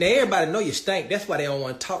Now everybody know you stink. That's why they don't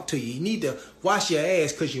want to talk to you. You need to wash your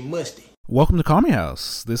ass because you musty. Welcome to Call Me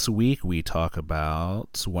House. This week we talk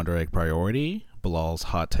about Wonder Egg Priority, Bilal's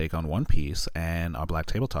hot take on One Piece, and our Black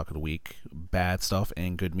Table Talk of the week, bad stuff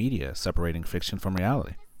in good media, separating fiction from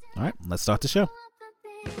reality. All right, let's start the show.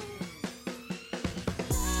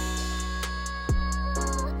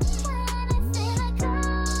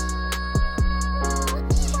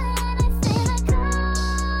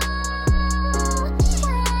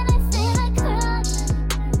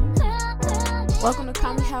 Welcome to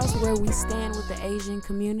Comedy House, where we stand with the Asian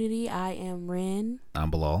community. I am Ren. I'm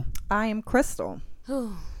Bilal. I am Crystal. Yeah,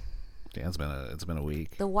 it's been a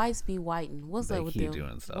week. The whites be whiting. What's up with them?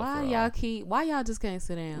 Doing stuff. Why y'all just can't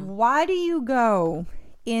sit down? Why do you go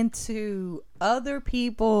into other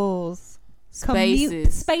people's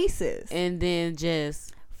spaces and then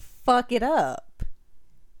just fuck it up?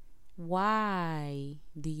 Why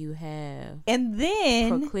do you have and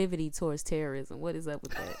then proclivity towards terrorism? What is up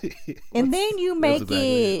with that? And then you make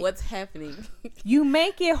it what's happening? You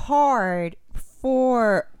make it hard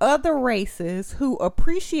for other races who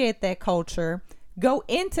appreciate that culture go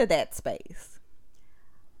into that space.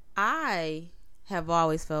 I have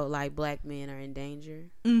always felt like black men are in danger.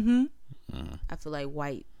 I feel like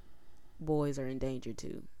white boys are in danger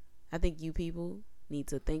too. I think you people need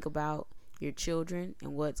to think about your children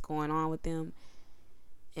and what's going on with them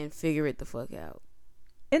and figure it the fuck out.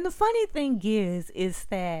 And the funny thing is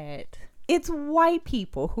that it's white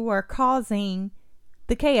people who are causing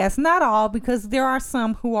the chaos. Not all, because there are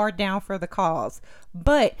some who are down for the cause,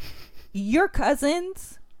 but your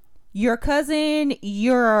cousins, your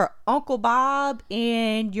Uncle Bob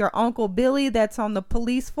and your Uncle Billy that's on the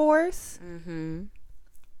police force,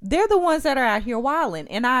 they're the ones that are out here wilding.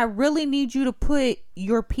 And I really need you to put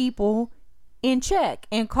your people in check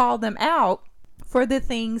and call them out for the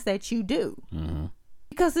things that you do,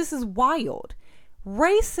 because this is wild.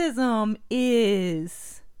 Racism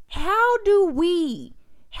is I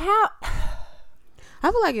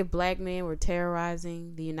feel like if black men were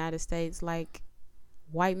terrorizing the United States like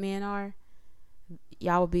white men are,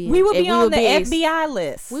 y'all would be we would be on the FBI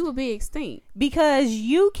list. We would be extinct, because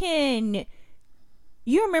you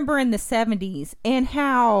remember in the 70s and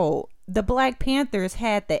how the Black Panthers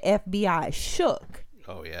had the FBI shook.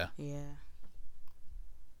 Oh yeah.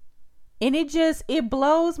 And it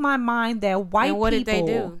blows my mind that white people. And what did they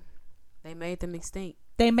do? They made them extinct.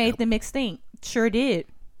 Them extinct. Sure did.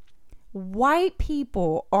 White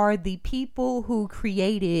people are the people who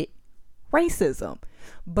created racism,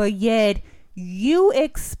 but yet you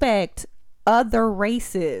expect other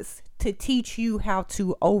races to teach you how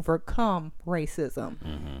to overcome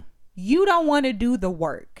racism. You don't want to do the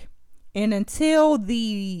work. And until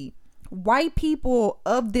the white people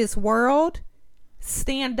of this world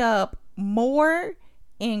stand up more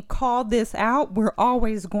and call this out, we're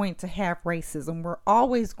always going to have racism. We're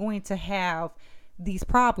always going to have these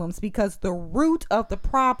problems, because the root of the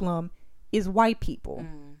problem is white people.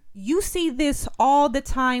 You see this all the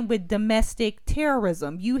time with domestic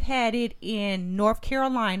terrorism. You had it in North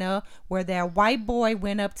Carolina, where that white boy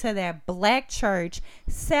went up to that black church,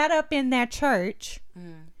 sat up in that church,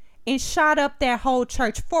 and shot up that whole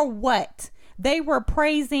church. For what? They were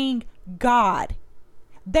praising God.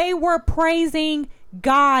 They were praising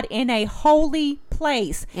God in a holy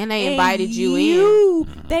place. And they invited you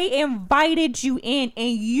in. They invited you in,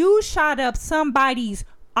 and you shot up somebody's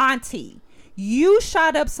auntie. You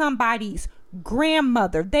shot up somebody's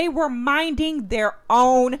grandmother. They were minding their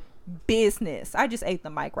own business. I just ate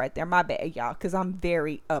the mic right there. My bad, y'all, because I'm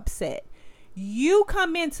very upset. You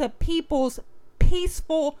come into people's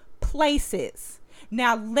peaceful places.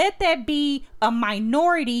 Now let that be a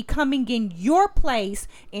minority coming in your place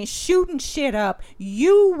and shooting shit up.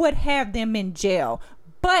 You would have them in jail.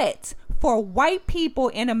 But for white people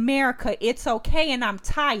in America, it's okay, and I'm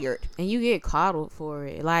tired. And you get coddled for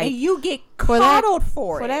it. Like, and you get coddled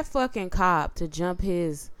for it. For that fucking cop to jump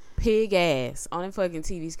his pig ass on a fucking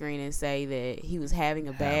TV screen and say that he was having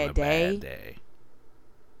a bad day.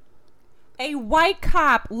 A white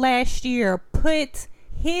cop last year put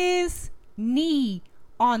his knee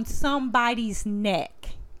on somebody's neck.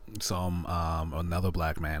 Another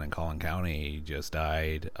black man in Collin County just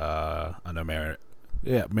died under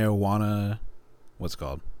marijuana, what's it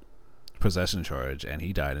called, possession charge, and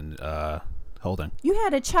he died in holding. You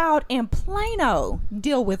had a child in Plano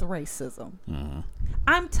deal with racism.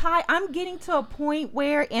 I'm getting to a point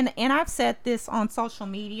where, and I've said this on social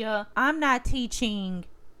media, I'm not teaching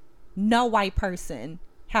no white person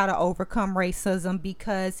how to overcome racism,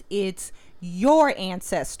 because it's your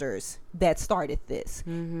ancestors that started this.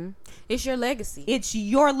 It's your legacy. It's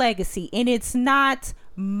your legacy, and it's not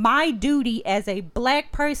my duty as a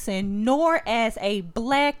black person nor as a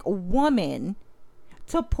black woman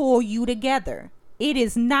to pull you together. It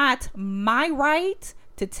is not my right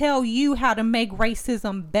to tell you how to make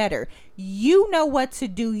racism better. You know what to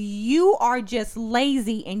do. You are just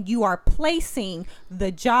lazy and you are placing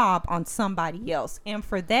the job on somebody else. And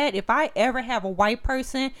for that, if I ever have a white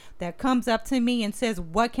person that comes up to me and says,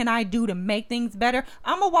 what can I do to make things better?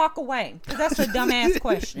 I'm going to walk away. Because that's a dumbass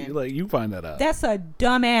question. Like, you find that out. That's a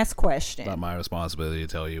dumbass question. It's not my responsibility to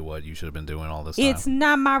tell you what you should have been doing all this time. It's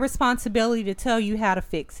not my responsibility to tell you how to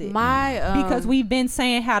fix it. Because we've been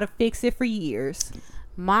saying how to fix it for years.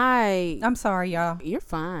 I'm sorry, y'all. You're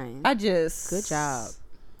fine. Good job.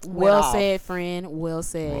 Well said, friend. Well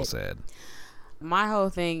said. Well said. My whole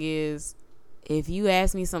thing is, if you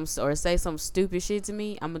ask me or say some stupid shit to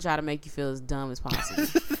me, I'm gonna try to make you feel as dumb as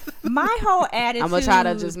possible. My whole attitude, I'm gonna try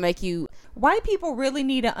to just make you. White people really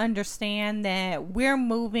need to understand that we're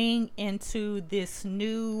moving into this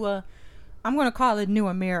new I'm going to call it New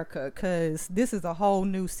America, because this is a whole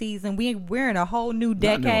new season. We're in a whole new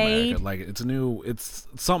decade. Not New America. Like, it's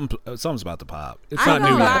something's about to pop. It's not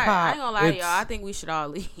New America. I ain't gonna lie, y'all. I think we should all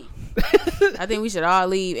leave. I think we should all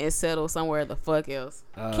leave and settle somewhere the fuck else.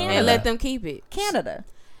 And let them keep it. Canada.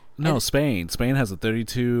 No, Spain. Spain has a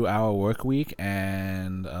 32-hour work week,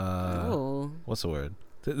 and what's the word?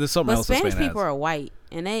 There's something else. But Spanish people are white,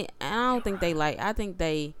 and I don't think they like. I think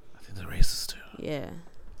they're racist too. Yeah.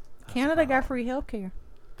 Canada got free healthcare.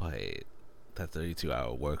 But that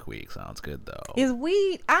 32-hour work week sounds good though. Is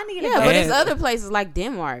weed? I need to go. But there's other places like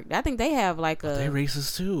Denmark. I think they have like they're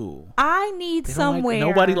racist too. I need somewhere.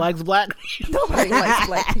 Nobody likes black people. Nobody likes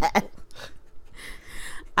black people.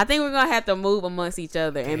 I think we're gonna have to move amongst each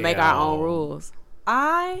other and make our own rules.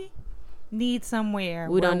 I need somewhere.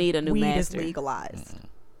 We don't need a new weed master. Is legalized.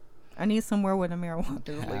 I need somewhere where the marijuana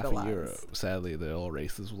is legalized. Half of Europe, sadly, they're all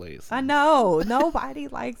racist places. I know. Nobody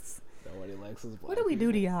likes. Nobody likes us. What do we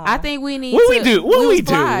do to y'all? I think we need. What we do? What we do?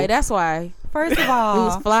 Fly. That's why. First of all, we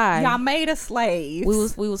was fly. Y'all made us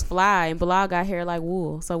slaves. We was fly, and Bilal got hair like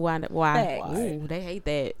wool. So why? Thanks. Ooh, they hate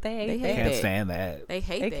that. They hate Can't that. stand that. They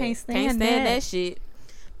hate that. Can't stand that shit.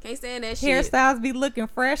 Can't stand that shit. Hairstyles be looking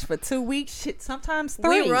fresh for 2 weeks. Shit, sometimes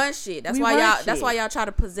 3. We run shit. That's why y'all. That's why y'all try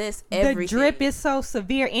to possess everything. The drip is so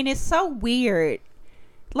severe, and it's so weird.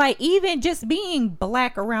 Like, even just being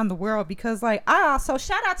black around the world, because like I also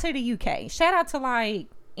shout out to the UK. Shout out to like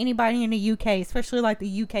anybody in the UK, especially like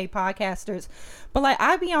the UK podcasters. But like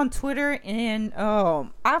I be on Twitter and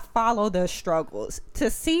I follow the struggles. To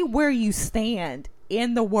see where you stand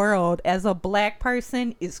in the world as a black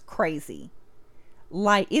person is crazy.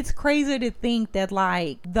 Like, it's crazy to think that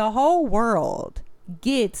like the whole world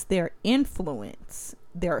gets their influence,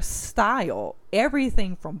 their style,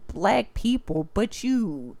 everything from black people, but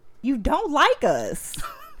you don't like us.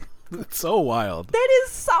 It's so wild. That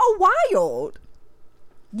is so wild.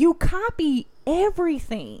 You copy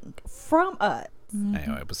everything from us.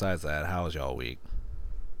 Anyway, besides that, how was y'all week?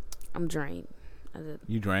 I'm drained.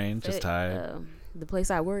 You drained? Just tired? The place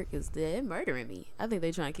I work they're murdering me. I think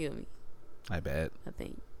they trying to kill me. I bet. I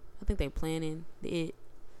think they planning it.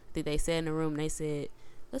 I think they sat in the room and they said,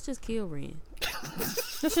 let's just kill Ren.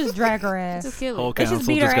 Let's just drag her ass. Just kill her. Whole council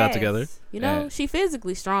just got together. You know, she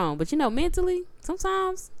physically strong, but you know, mentally,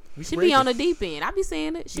 sometimes she be on the deep end. I be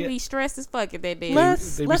saying it. She be stressed as fuck at that day.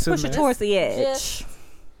 Let's push her towards the edge. Just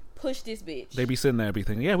push this bitch. They be sitting there be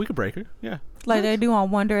thinking, yeah, we could break her. Yeah. Like they do on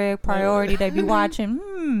Wonder Egg Priority. They be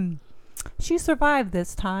watching, she survived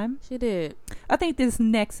this time. She did. I think this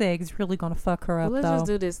next egg is really going to fuck her up, let's though. Just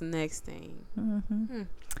do this next thing.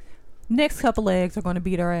 Next couple eggs are going to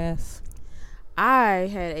beat her ass. I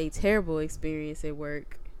had a terrible experience at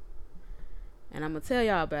work, and I'm going to tell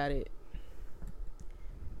y'all about it.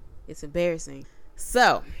 It's embarrassing.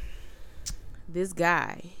 So, this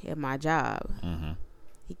guy at my job,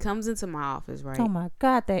 he comes into my office, right? Oh, my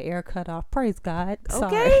God, that air cut off. Praise God.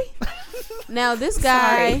 Okay. Now, this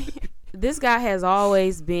guy has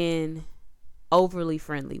always been overly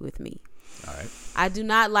friendly with me. All right. I do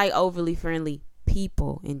not like overly friendly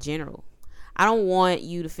people in general. I don't want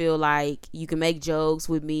you to feel like you can make jokes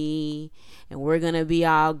with me and we're gonna be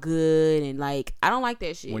all good, and like I don't like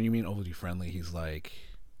that shit. When you mean overly friendly, he's like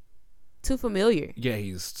too familiar. Yeah,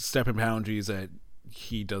 he's stepping boundaries that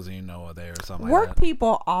he doesn't even know they're or something Work like that.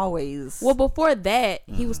 people always. Well, before that,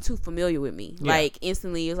 he was too familiar with me. Yeah. Like,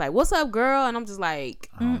 instantly, he was like, "What's up, girl?" And I'm just like,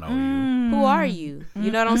 I don't know you. "Who are you?"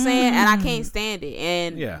 You know what I'm saying? And I can't stand it.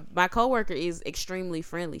 And Yeah. my coworker is extremely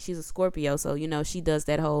friendly. She's a Scorpio, so she does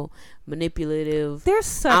that whole manipulative. They're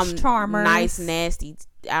such I'm charmers. nice, nasty.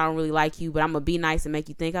 I don't really like you, but I'm gonna be nice and make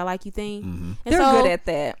you think I like you thing. Mm-hmm. And They're so good at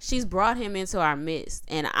that. she's brought him into our midst,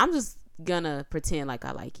 and I'm just gonna pretend like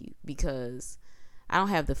I like you because I don't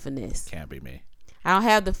have the finesse. Can't be me. I don't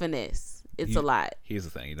have the finesse. It's a lot. Here's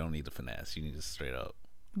the thing: you don't need the finesse. You need to straight up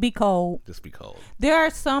Be cold. just be cold. There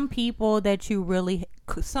are some people that you really,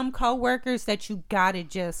 some coworkers that you gotta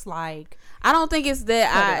just like. I don't think it's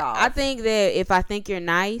that. Cut it off. I think that if I think you're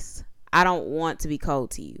nice, I don't want to be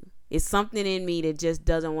cold to you. It's something in me that just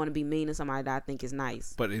doesn't want to be mean to somebody that I think is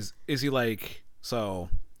nice. But is he like? So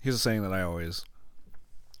here's a saying that I always.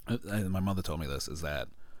 My mother told me this is that,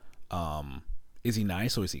 is he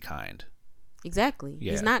nice or is he kind? Exactly.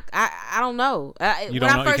 Yeah. He's not. I don't know. When don't know?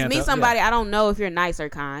 I You first can't meet tell? somebody, Yeah. I don't know if you're nice or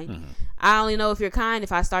kind. Mm-hmm. I only know if you're kind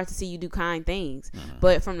if I start to see you do kind things. Mm-hmm.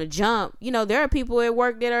 But from the jump, there are people at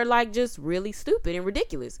work that are like just really stupid and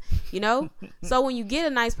ridiculous. So when you get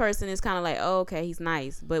a nice person, it's kind of like, oh, okay, he's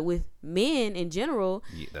nice. But with men in general,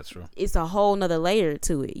 Yeah, that's true. it's a whole nother layer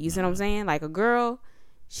to it. You see what I'm saying? Like a girl,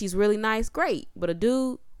 she's really nice, great. But a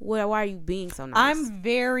dude, why are you being so nice? I'm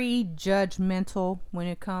very judgmental when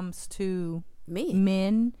it comes to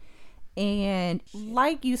men. And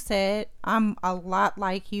like you said, I'm a lot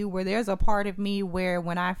like you, where there's a part of me where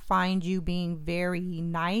when I find you being very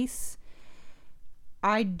nice,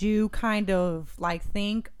 I do kind of like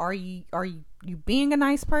think, are you being a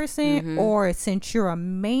nice person? Or since you're a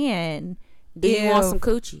man, do you want some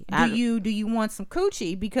coochie? Do you want some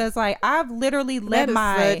coochie? Because like I've literally let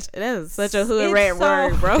that is such a hood rat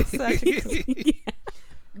word, bro.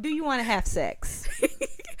 Do you want to have sex?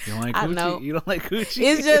 You don't like coochie? I know. You don't like coochie?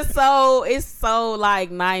 It's just it's so like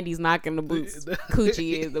 90s knocking the boots.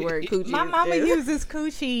 Coochie is the word coochie. My mama uses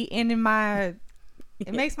coochie and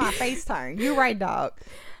it makes my face turn. You're right, dog.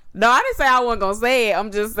 No, I didn't say I wasn't gonna say it.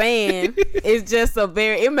 I'm just saying it's just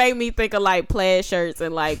it made me think of like plaid shirts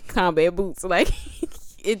and like combat boots. Like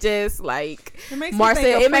it just like Marcel.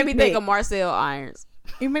 It made me think of Marcel irons.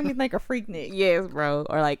 It made me think of Freaknik. Yes, bro.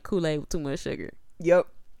 Or like Kool-Aid with too much sugar. Yep.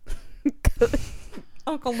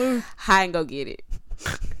 Uncle Lou. Hide and go get it.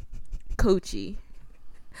 Coochie.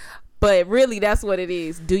 But really, that's what it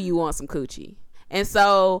is. Do you want some coochie? And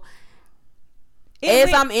so,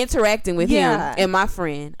 I'm interacting with him and my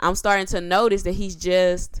friend, I'm starting to notice that he's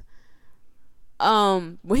just,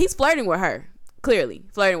 he's flirting with her. Clearly,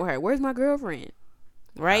 flirting with her. Where's my girlfriend?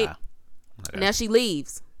 Right? Okay. Now she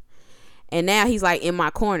leaves. And now he's like in my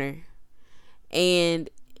corner. And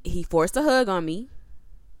he forced a hug on me.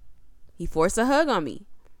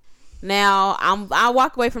 Now I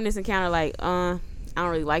walk away from this encounter like, I don't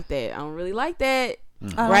really like that. I don't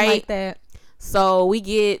like that. So we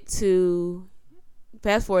get to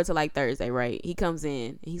fast forward to like Thursday, right? He comes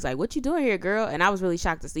in and he's like, "What you doing here, girl?" And I was really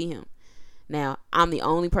shocked to see him. Now I'm the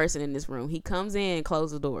only person in this room. He comes in and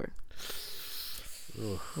closes the door.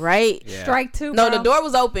 Oof. Right? Yeah. Strike two. No, the door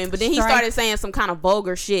was open, but then he started saying some kind of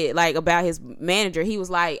vulgar shit like about his manager. He was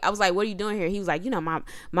like, I was like, "What are you doing here?" He was like, my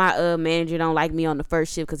manager don't like me on the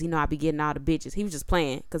first shift because I be getting all the bitches. He was just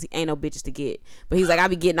playing because he ain't no bitches to get. But he's like, I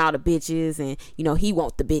be getting all the bitches and he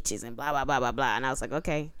want the bitches and blah blah blah blah blah. And I was like,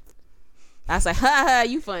 okay. I was like, ha ha,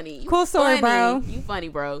 you funny. Cool story, bro. You funny,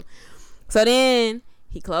 bro. So then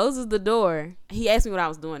he closes the door. He asked me what I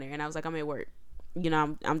was doing there, and I was like, I'm at work.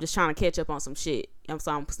 I'm just trying to catch up on some shit.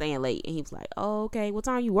 So I'm staying late. And he was like, oh, okay, what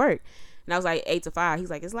time you work? And I was like, 8 to 5. He's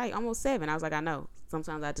like, it's like almost 7. I was like, I know.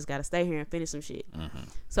 Sometimes I just got to stay here and finish some shit. Mm-hmm.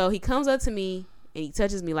 So he comes up to me and he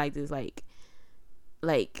touches me like this, like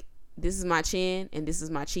this is my chin and this is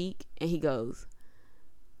my cheek. And he goes,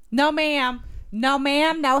 no, ma'am. No,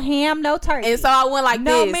 ma'am. No ham, no turkey. And so I went like this.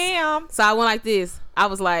 No, ma'am. So I went like this. I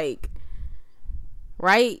was like,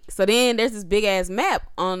 right? So then there's this big ass map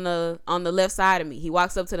on the left side of me. He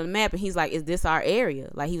walks up to the map and he's like, is this our area?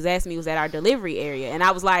 Like he was asking me, was that our delivery area? And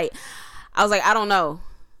I was like, I don't know.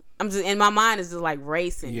 I'm just, and my mind is just like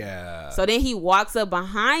racing. Yeah. So then he walks up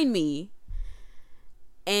behind me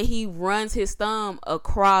and he runs his thumb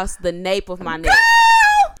across the nape of my neck.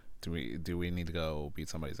 Do we need to go beat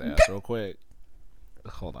somebody's ass real quick?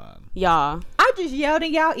 Hold on. Y'all. I just yelled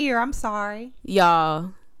in y'all ear. I'm sorry.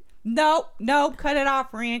 Y'all. No, cut it off,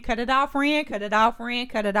 friend. Cut it off, friend. Cut it off, friend.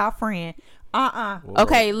 Cut it off, friend.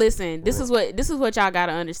 Okay, listen. This is what y'all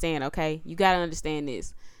gotta understand. Okay, you gotta understand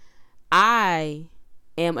this. I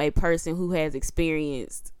am a person who has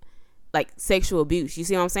experienced like sexual abuse. You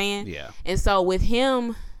see what I'm saying? Yeah. And so with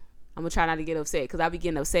him, I'm gonna try not to get upset because I be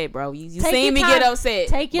getting upset, bro. You Take seen your me time. get upset.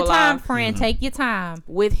 Take your Bilal. time, friend. Take your time.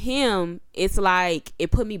 With him, it's like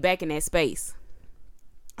it put me back in that space.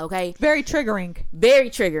 Okay. Very triggering. Very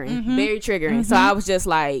triggering. Very triggering. So I was just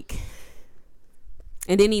like,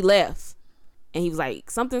 and then he left. And he was like,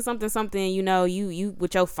 something, you know, you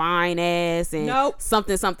with your fine ass and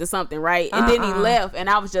something, right? And then he left, and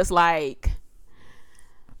I was just like,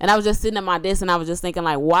 and I was just sitting at my desk, and I was just thinking,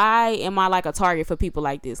 like, why am I like a target for people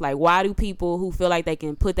like this? Like, why do people who feel like they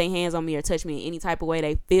can put their hands on me or touch me in any type of way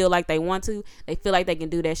they feel like they want to, they feel like they can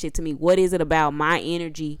do that shit to me? What is it about my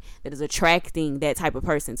energy that is attracting that type of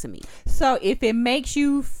person to me? So if it makes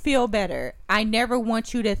you feel better, I never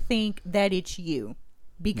want you to think that it's you.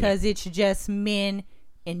 Because it's just men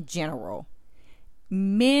in general.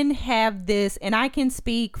 Men have this, and I can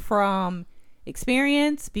speak from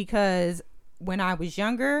experience because when I was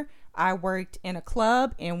younger, I worked in a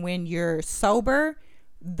club, and when you're sober,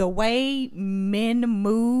 the way men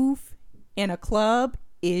move in a club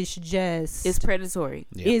is just... It's predatory.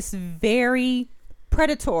 It's very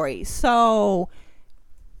predatory. So...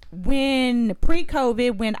 when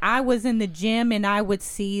pre-COVID, when I was in the gym and I would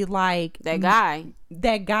see like that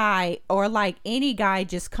guy or like any guy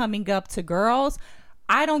just coming up to girls,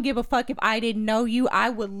 I don't give a fuck if I didn't know you. I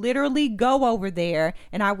would literally go over there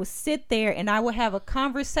and I would sit there and I would have a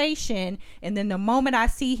conversation, and then the moment I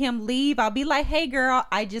see him leave, I'll be like, hey girl,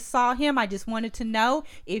 I just saw him. I just wanted to know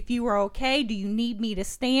if you were okay. Do you need me to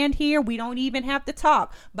stand here? We don't even have to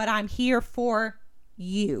talk, but I'm here for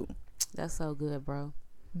you. That's so good, bro.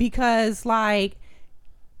 Because like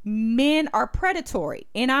men are predatory,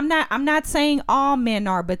 and I'm not saying all men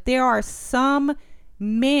are, but there are some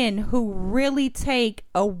men who really take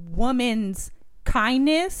a woman's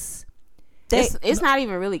kindness. It's not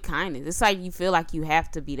even really kindness. It's like you feel like you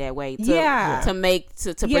have to be that way to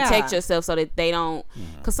protect yourself so that they don't,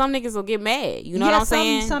 because some niggas will get mad. You know what I'm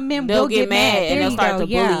saying? Some men they'll will get mad and they'll start to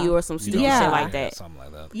bully you or some stupid shit like Yeah, that. something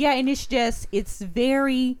like that. Yeah, and it's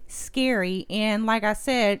very scary. And like I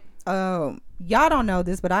said, y'all don't know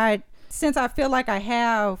this, but since I feel like I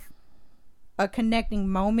have a connecting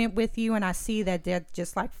moment with you, and I see that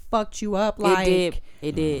just like fucked you up, like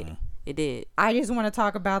it did. I just want to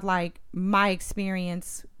talk about like my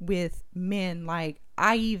experience with men. Like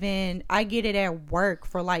I get it at work.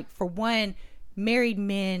 For one, married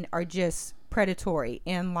men are just predatory,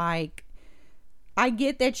 and like I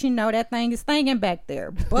get that, you know, that thing is thinging back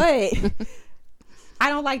there, but I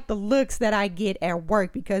don't like the looks that I get at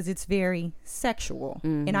work because it's very sexual,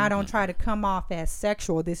 and I don't try to come off as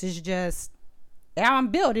sexual. This is just how I'm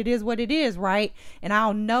built. It is what it is, right? And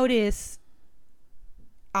I'll notice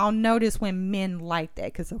when men like that,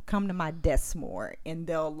 because they'll come to my desk more and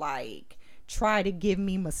they'll like try to give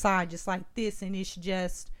me massages like this, and it's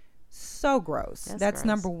just so gross. That's gross.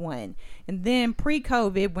 Number one. And then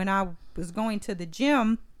pre-COVID, when I was going to the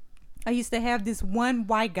gym, I used to have this one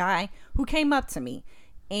white guy who came up to me,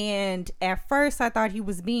 and at first I thought he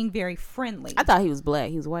was being very friendly. I thought he was black.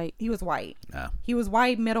 He was white. He was white. Yeah. He was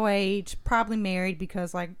white, middle-aged, probably married,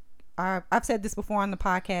 because like I've said this before on the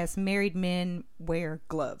podcast, married men wear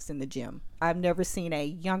gloves in the gym. I've never seen a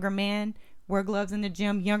younger man wear gloves in the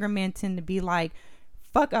gym. Younger men tend to be like,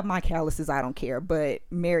 fuck up my calluses, I don't care. But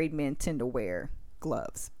married men tend to wear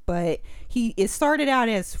gloves. But it started out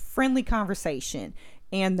as friendly conversation.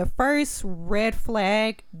 And the first red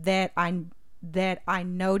flag that I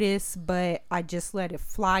noticed, but I just let it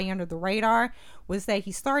fly under the radar, was that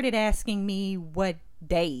he started asking me what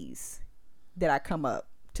days did I come up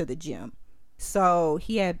to the gym. So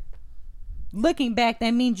he had, looking back,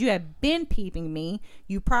 that means you had been peeping me.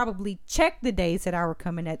 You probably checked the days that I were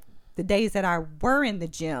coming at, the days that I were in the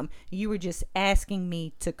gym. You were just asking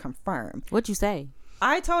me to confirm. What'd you say?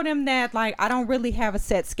 I told him that like I don't really have a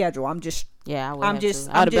set schedule. I would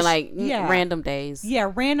have been like random days.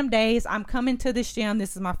 Yeah, random days. I'm coming to this gym.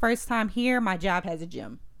 This is my first time here. My job has a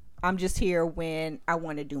gym. I'm just here when I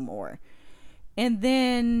want to do more. And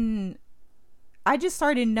then I just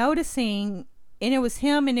started noticing, and it was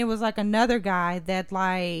him and it was like another guy, that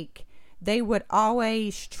like they would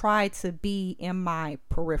always try to be in my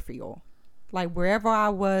peripheral. Like wherever I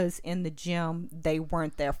was in the gym, they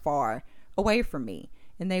weren't that far away from me.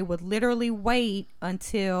 And they would literally wait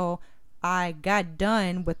until I got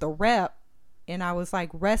done with the rep and I was like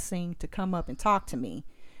resting to come up and talk to me.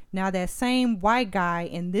 Now that same white guy,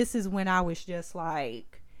 and this is when I was just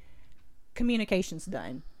like, communication's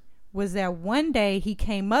done, was that one day he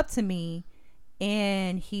came up to me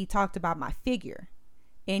and he talked about my figure.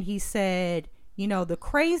 And he said, you know, the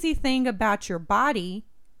crazy thing about your body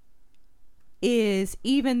is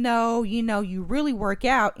even though, you know, you really work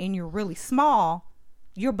out and you're really small,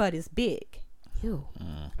 your butt is big. Ew.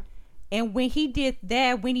 And when he did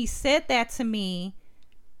that, when he said that to me,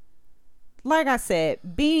 like I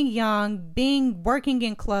said, being young, working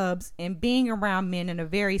in clubs and being around men in a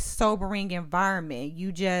very sobering environment,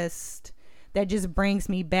 that just brings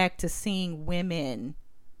me back to seeing women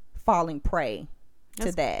falling prey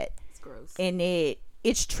to that. It's gross. And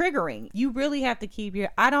it's triggering. You really have to keep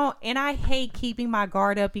I hate keeping my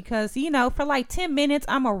guard up because, you know, for like 10 minutes,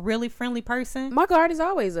 I'm a really friendly person. My guard is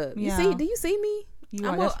always up. Yeah. Do you see me?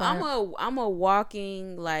 I'm a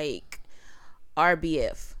walking like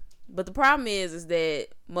RBF. But the problem is that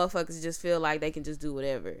motherfuckers just feel like they can just do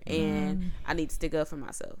whatever. And I need to stick up for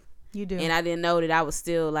myself. You do. And I didn't know that I was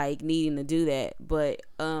still like needing to do that. But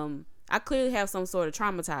I clearly have some sort of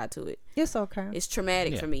trauma tied to it. It's okay. It's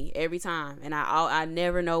traumatic for me every time. And I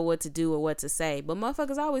never know what to do or what to say. But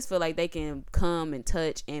motherfuckers always feel like they can come and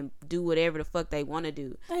touch and do whatever the fuck they want to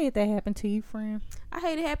do. I hate that happen to you, friend. I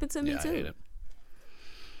hate it happen to me too.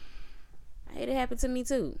 I hate it happen to me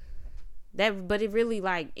too. But it really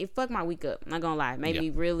like it fucked my week up. I'm not gonna lie, made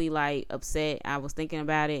me really like upset. I was thinking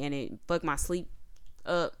about it, and it fucked my sleep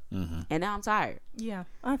up. And now I'm tired. Yeah,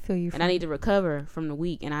 I feel you. And I need to recover from the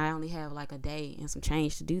week, and I only have like a day and some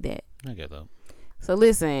change to do that. I get that. So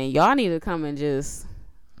listen, y'all need to come and just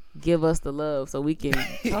give us the love so we can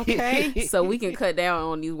so we can cut down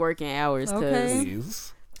on these working hours.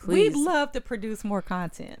 Please. We'd love to produce more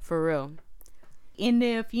content for real. And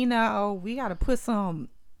if you know we got to put some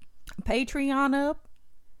Patreon up,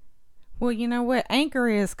 well, you know what, Anchor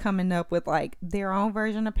is coming up with like their own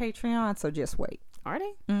version of Patreon, so just wait. Are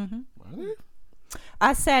they? Are they?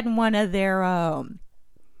 I sat in one of their I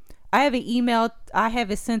have an email, I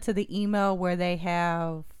have it sent to the email where they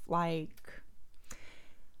have like,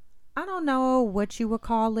 I don't know what you would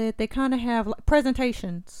call it, they kind of have like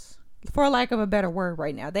presentations, for lack of a better word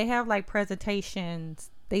right now. They have like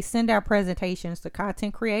presentations, they send out presentations to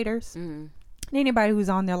content creators. Anybody who's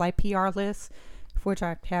on their like PR list, which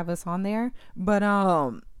I have us on there, but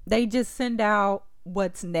they just send out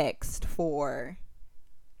what's next for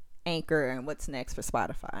Anchor and what's next for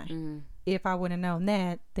Spotify. If I would have known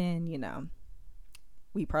that, then you know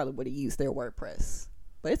we probably would have used their WordPress,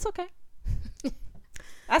 but it's okay.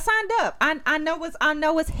 I signed up. I know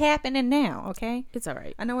what's happening now. Okay, it's all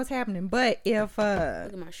right. I know what's happening, but if look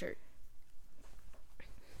at my shirt.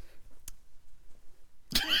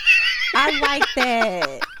 I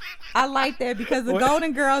like that because the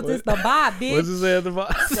Golden Girls is the vibe, bitch. What's it say at the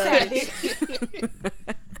bottom?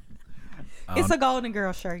 It's a Golden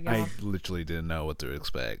Girl shirt, y'all. I literally didn't know what to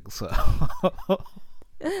expect, so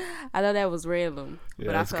I know that was random,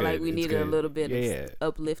 but I felt like we needed a little bit of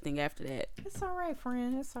uplifting after that. It's all right,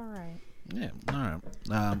 friend. It's all right. Yeah, all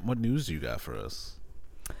right. What news you got for us?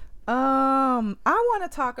 I want to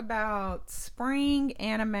talk about Spring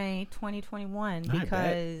Anime 2021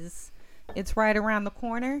 because it's right around the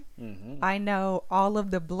corner. I know all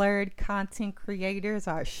of the blurred content creators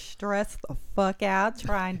are stressed the fuck out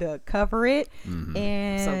trying to cover it.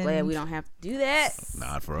 And so glad we don't have to do that.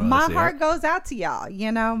 Not for us. My heart goes out to y'all.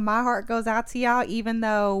 You know, my heart goes out to y'all. Even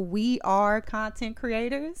though we are content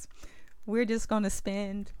creators, we're just going to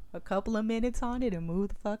spend a couple of minutes on it and move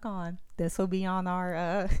the fuck on. This will be on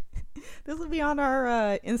our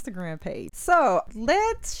Instagram page. So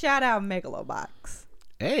let's shout out Megalobox.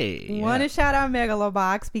 Hey, Want to shout out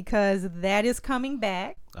Megalobox because that is coming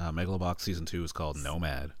back. Megalobox season 2 is called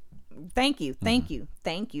Nomad. Thank you for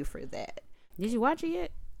that. Did you watch it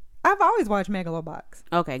yet? I've always watched Megalobox.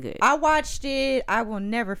 Okay, good. I watched it. I will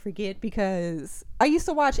never forget because I used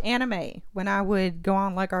to watch anime when I would go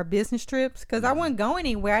on like our business trips because I wouldn't go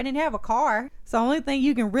anywhere. I didn't have a car. So the only thing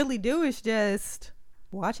you can really do is just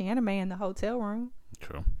watch anime in the hotel room.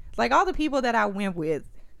 True. Like all the people that I went with,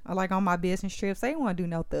 like on my business trips, they want to do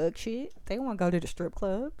no thug shit. They want to go to the strip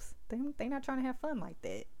clubs. They not trying to have fun like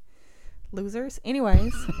that. Losers.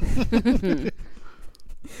 Anyways.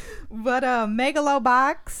 But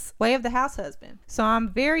Megalobox, Way of the House Husband. So I'm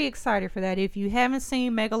very excited for that. If you haven't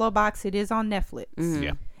seen Megalobox, it is on Netflix.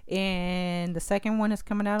 Yeah. And the second one is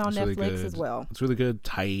coming out on Netflix really as well. It's really good.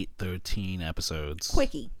 Tight 13 episodes.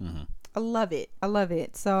 Quickie. I love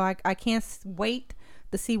it. So I can't wait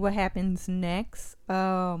to see what happens next.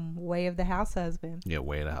 Way of the House Husband. Yeah,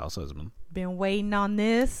 Way of the House Husband. Been waiting on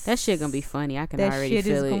this. That shit gonna be funny. I can already feel it. That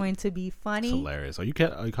shit is going to be funny. It's hilarious. Are you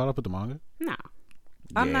caught up with the manga? No.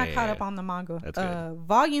 I'm not caught up on the manga. That's good.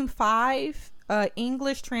 Volume 5,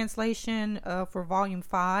 English translation for Volume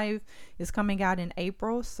 5 is coming out in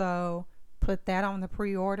April. So put that on the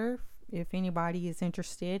pre-order if anybody is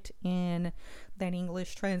interested in that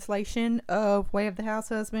English translation of Way of the House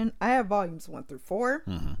Husband. I have volumes 1 through 4.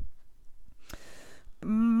 Mm-hmm.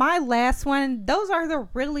 My last one, those are the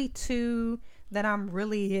really two that I'm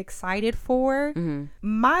really excited for. Mm-hmm.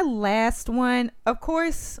 My last one, of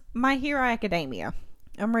course, My Hero Academia.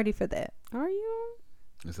 I'm ready for that. Are you?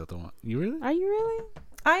 Is that the one? You really? Are you really?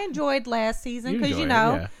 I enjoyed last season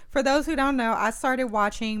because, for those who don't know, I started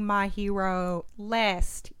watching My Hero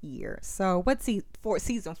last year. So what's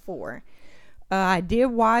season 4? I did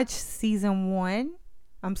watch season 1.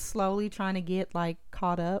 I'm slowly trying to get like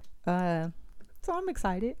caught up. So I'm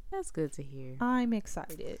excited. That's good to hear. I'm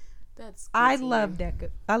excited. That's. I love Deku.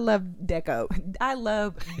 I love Deku. I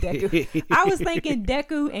love Deku. I was thinking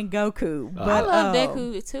Deku and Goku, but I love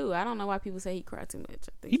Deku too. I don't know why people say he cried too much.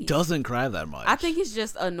 I think He doesn't cry that much. I think it's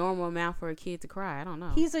just a normal amount for a kid to cry. I don't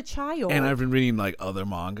know. He's a child. And I've been reading like other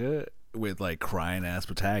manga with like crying ass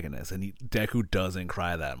protagonists, and Deku doesn't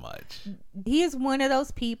cry that much. He is one of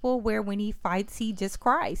those people where when he fights, he just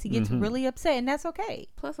cries. He gets really upset, and that's okay.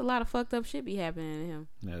 Plus, a lot of fucked up shit be happening to him.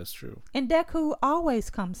 Yeah, that's true. And Deku always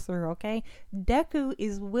comes through, okay? Deku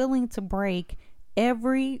is willing to break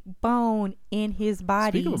every bone in his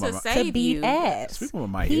body to beat ass. Speaking of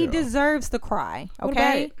My He Hero, deserves to cry, What about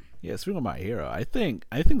okay? it? yeah, speaking of My Hero, I think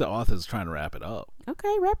the author's trying to wrap it up.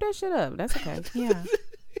 Okay, wrap that shit up. That's okay. Yeah.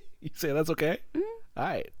 You say that's okay? All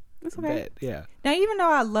right. That's okay. Bet. Yeah. Now, even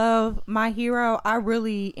though I love My Hero, I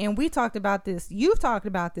really, and we talked about this, you've talked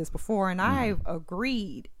about this before, and I've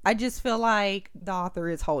agreed. I just feel like the author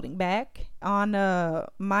is holding back on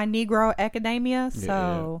My Negro Academia.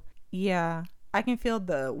 So, yeah, I can feel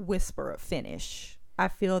the whisper of finish. I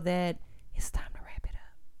feel that it's time to wrap it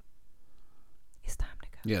up. It's time to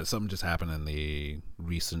go. Yeah, something just happened in the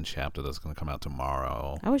recent chapter that's going to come out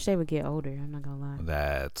tomorrow. I wish they would get older. I'm not gonna lie.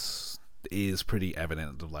 That is pretty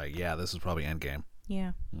evident of like, yeah, this is probably Endgame.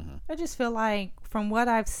 Yeah. I just feel like from what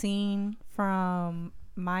I've seen from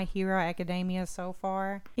My Hero Academia so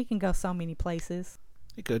far, it can go so many places.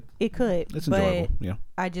 It could. It could. It's but enjoyable. Yeah.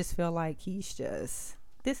 I just feel like this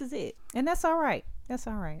is it. And that's all right. That's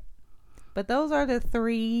all right. But those are the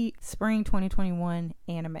 3 spring 2021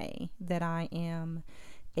 anime that I am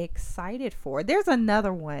excited for. There's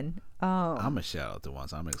another one. I'm gonna shout out the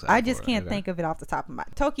ones I'm excited. I just for. can't think of it off the top of my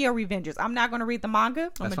Tokyo Revengers. I'm not going to read the manga.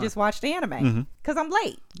 I'm going to just watch the anime because I'm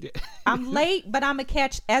late. Yeah. I'm late, but I'm gonna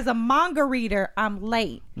catch. As a manga reader, I'm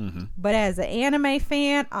late. But as an anime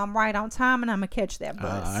fan, I'm right on time, and I'm gonna catch that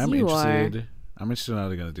bus. I'm interested. I'm interested in how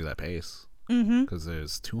they're gonna do that pace. Because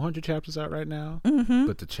there's 200 chapters out right now,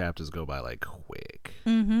 but the chapters go by like quick.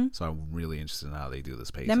 So I'm really interested in how they do this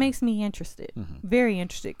pace. That makes me interested. Very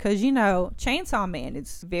interested. Because, Chainsaw Man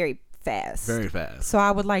is very fast. Very fast. So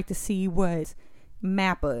I would like to see what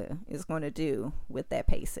Mappa is going to do with that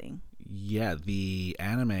pacing. Yeah, the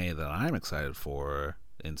anime that I'm excited for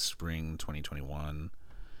in spring 2021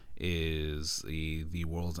 is the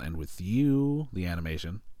World's End With You, the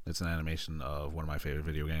animation. It's an animation of one of my favorite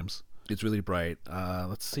video games. It's really bright.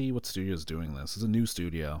 Let's see what studio is doing this. It's a new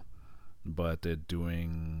studio, but they're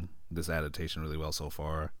doing this adaptation really well so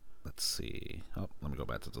far. Let's see. Oh, let me go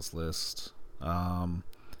back to this list.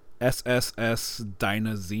 SSS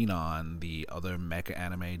Dynazenon, the other mecha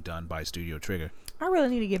anime done by Studio Trigger. I really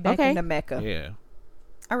need to get back into mecha. Yeah.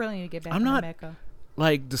 I really need to get back into mecha.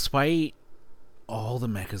 Like, despite all the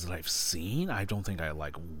mechas that I've seen, I don't think I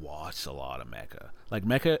like watched a lot of mecha. Like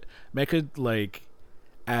mecha like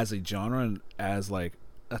as a genre and as like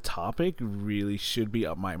a topic really should be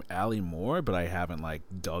up my alley more, but I haven't like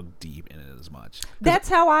dug deep in it as much. That's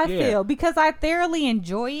how I feel because I thoroughly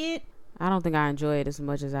enjoy it. I don't think I enjoy it as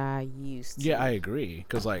much as I used to. Yeah, I agree.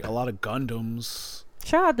 Because like a lot of Gundams.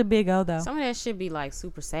 Shout out to Big O though. Some of that should be like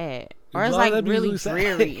super sad, or it's like really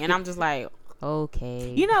dreary, and I'm just like,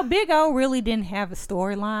 okay. Big O really didn't have a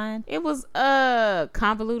storyline. It was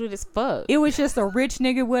convoluted as fuck. It was just a rich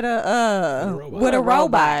nigga with a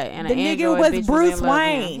robot. And the nigga was Bruce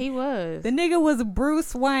Wayne. He was. The nigga was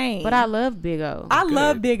Bruce Wayne. But I love Big O. I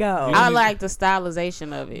love Big O. I like the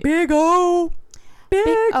stylization of it. Big O. Big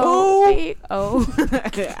O. Big O.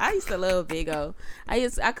 I used to love Big O.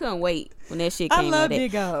 I couldn't wait when that shit came out. I love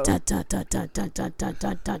Big O.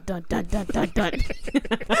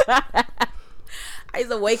 I used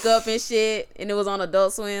to wake up and shit, and it was on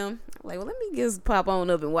Adult Swim. I'm like, well, let me just pop on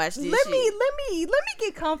up and watch this. Let me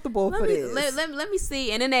get comfortable for this. Let me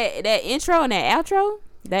see. And then that intro and that outro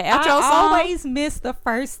song. I always miss the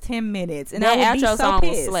first 10 minutes, and that I would be outro so song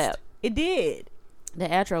pissed. was slap. It did. The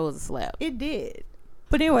outro was a slap. It did.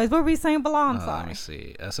 But anyways, what were we saying below? I'm sorry. Let me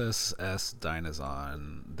see. SSS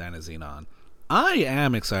Dynazenon. I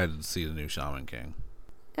am excited to see the new Shaman King.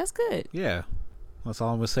 That's good. Yeah, that's all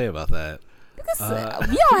I'm gonna say about that.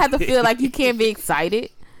 You don't have to feel like you can't be excited.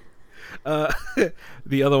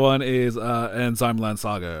 The other one is Enzymeland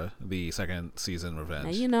Saga, the second season Revenge.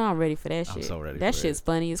 Now, you know I'm ready for that shit. I'm so ready. That for shit's it.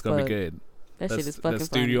 funny as It's fuck. gonna be good. That shit is fucking that's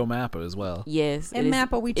funny. Studio Mappa as well. Yes. And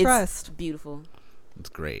Mappa we trust. It's beautiful. It's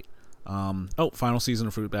great. Final season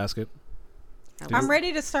of Fruit Basket. I'm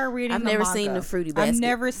ready to start reading. I've never seen the Fruity Basket. I've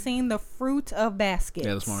never seen the Fruit of Baskets.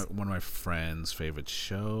 Yeah, that's one of my friend's favorite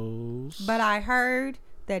shows. But I heard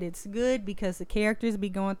that it's good because the characters be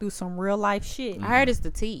going through some real life shit. I heard it's the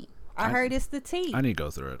tea. I heard it's the tea. I need to go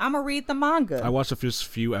through it. I'm gonna read the manga. I watched the first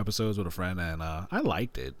few episodes with a friend and I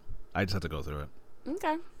liked it. I just had to go through it.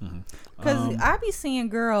 Okay. Because I be seeing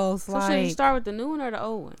girls So like. should you start with the new one or the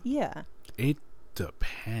old one? Yeah. It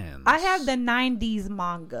depends. I have the 90s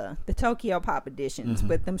manga, the Tokyo Pop editions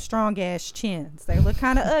with them strong ass chins. They look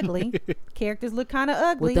kind of ugly. Characters look kind of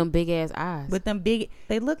ugly. With them big ass eyes.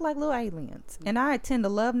 They look like little aliens. And I tend to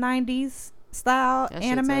love 90s style That shit's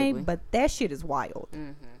anime, ugly. but that shit is wild.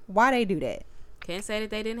 Why they do that? Can't say that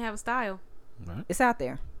they didn't have a style. Right. It's out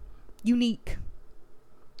there. Unique.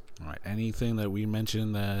 All right. Anything that we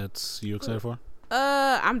mentioned that you excited for?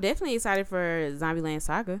 I'm definitely excited for Zombieland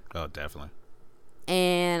Saga. Oh, definitely.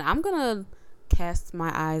 And I'm gonna cast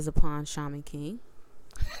my eyes upon Shaman King.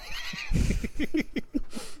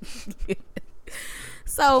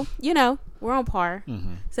 So, we're on par.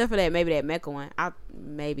 Except for that, maybe that mecha one. I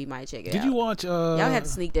maybe might check it out. Did you watch? Y'all have to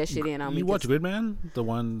sneak that shit in on me. You watch Gridman? The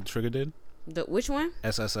one Trigger did? Which one?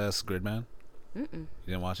 SSS Gridman? You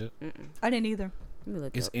didn't watch it? I didn't either. Let me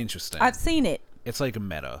look It's up. interesting. I've seen it. It's like a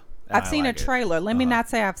meta. and I've I seen like a trailer. Let me Uh-huh. not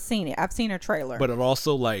say I've seen it. I've seen a trailer. But it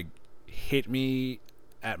also like hit me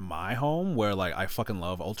at my home where like I fucking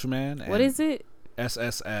love Ultraman. What is it?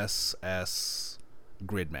 SSSS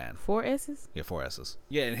Gridman. 4 S's? Yeah, 4 S's.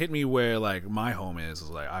 Yeah, it hit me where like my home is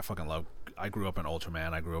like I fucking love. I grew up on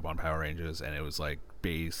Ultraman. I grew up on Power Rangers, and it was like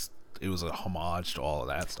based. It was a homage to all of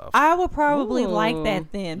that stuff. I would probably Ooh. like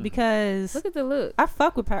that then because Look at the look. I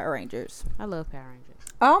fuck with Power Rangers. I love Power Rangers.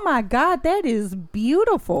 Oh my god, that is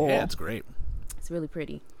beautiful. Yeah, it's great. It's really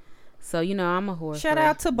pretty. So, I'm a whore. Shout for,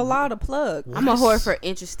 out to Bilal the Plug. I'm a whore for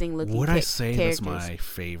interesting looking Would I say characters. that's my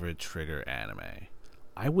favorite Trigger anime?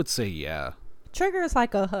 I would say yeah. Trigger is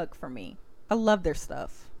like a hug for me. I love their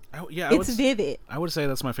stuff. I It's vivid. I would say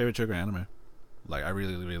that's my favorite Trigger anime. Like I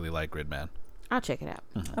really, really like Gridman. I'll check it out.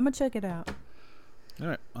 I'm gonna check it out. All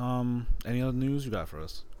right. Any other news you got for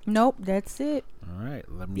us? Nope, that's it. All right.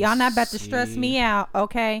 Let me. Y'all not about to stress see. me out,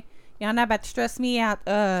 okay? Y'all not about to stress me out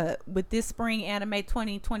with this spring anime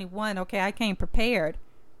 2021, okay? I came prepared.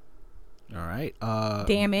 All right.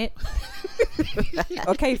 Damn it.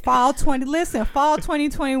 Okay, fall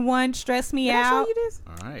 2021 stress me Did I show out. you this?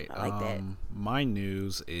 All right. I like that. My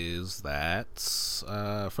news is that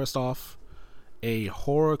first off, a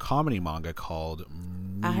horror comedy manga called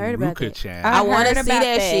I heard about that. Miruka-chan. I want to heard see about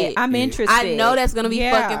that shit. I'm interested. I know that's going to be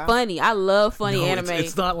Yeah. fucking funny. I love funny No, anime.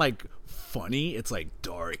 It's not like funny. It's like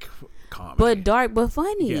dark comedy. But dark, but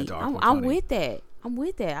funny. Yeah, dark, but I'm funny. with that.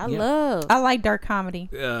 I Yeah. love. I like dark comedy.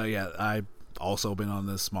 Yeah, I've also been on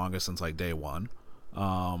this manga since like day one. But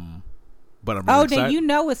I'm really Oh, excited. then you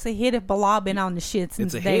know it's a hit if Bilal been on the shit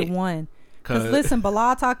since It's a day hit. one. Because listen,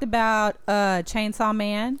 Bilal talked about Chainsaw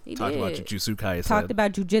Man. He talked about did. Jujutsu Kaisen. Talked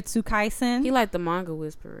about Jujutsu Kaisen. He like the manga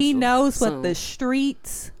whisperer. He so knows what soon. the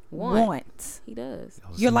streets want. He does.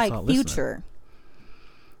 You're like Start listening. Future.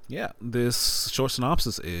 Yeah, this short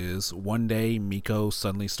synopsis is one day Miko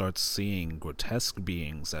suddenly starts seeing grotesque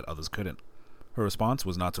beings that others couldn't. Her response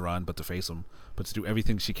was not to run, but to face them, but to do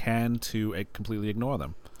everything she can to completely ignore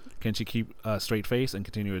them. Can she keep a straight face and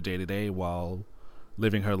continue her day-to-day while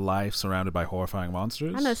living her life surrounded by horrifying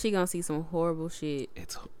monsters? I know she gonna see some horrible shit,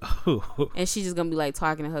 It's and she just gonna be like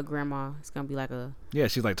talking to her grandma. It's gonna be like a yeah,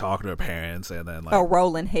 she's like talking to her parents and then like A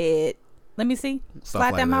rolling head. Let me see. Stuff Slide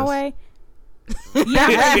like that my this. way. Yeah,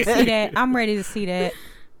 I'm ready to see that. I'm ready to see that.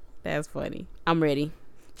 that's funny. I'm ready.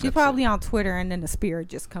 She's That's probably on Twitter, and then the spirit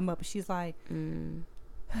just come up, and she's like,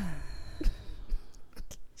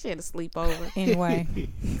 She had to sleep over. anyway,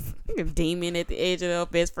 A demon at the edge of her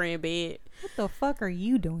best friend bed. what the fuck are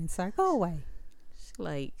you doing, sir? Go away. She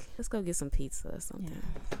like, let's go get some pizza or something.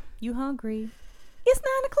 You hungry? It's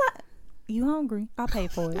 9:00. You hungry? I'll pay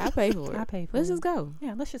for it. I'll pay for it. I'll pay for Let's it. just go.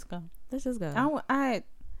 Yeah, let's just go. Let's just go. I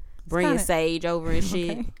Bring kinda- Sage over and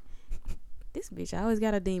shit. Okay. This bitch always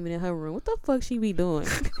got a demon in her room. What the fuck she be doing?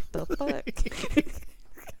 What the fuck?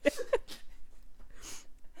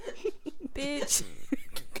 Bitch.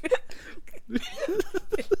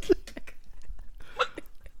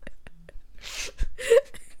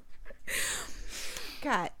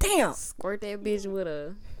 God damn. Squirt that bitch with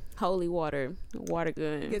a holy water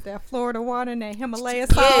gun. Get that Florida water and that Himalaya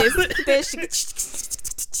salt. Yes, that shit.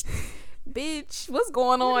 Bitch, what's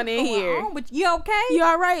going on in here? But you okay? You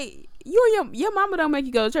all right? You and your mama don't make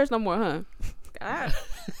you go to church no more, huh?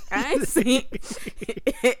 I ain't seen.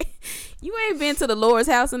 You ain't been to the Lord's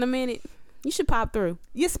house in a minute. You should pop through.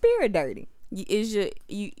 Your spirit dirty. Is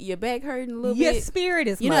your back hurting a little Your bit? Your spirit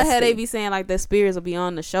is. You musty. know how they be saying like the spirits will be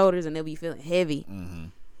on the shoulders and they'll be feeling heavy. Mm-hmm.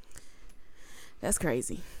 That's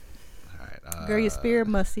crazy. All right, girl, your spirit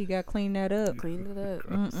musty. You gotta clean that up. Clean it up.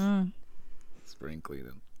 Mm-mm. Spring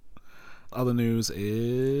cleaning. Other news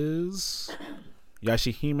is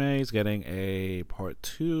Yashihime is getting a part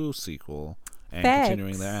 2 sequel and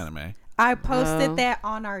continuing the anime. I posted that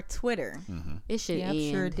on our Twitter. Mm-hmm. It should end.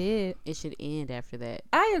 I sure did. It should end after that.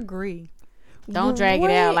 I agree. Don't drag it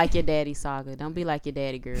out like your daddy saga. Don't be like your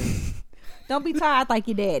daddy, girl. Don't be tired like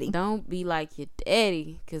your daddy. Don't be like your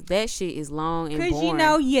daddy, because that shit is long and boring. Because you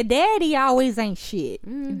know your daddy always ain't shit.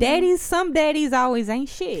 Mm-hmm. Some daddies always ain't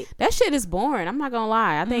shit. That shit is boring. I'm not gonna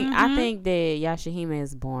lie. I think that Yashihime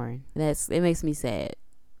is boring. It makes me sad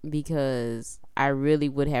because I really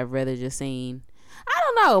would have rather just seen. I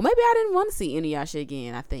don't know. Maybe I didn't want to see Inuyasha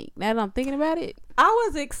again. I think now that I'm thinking about it, I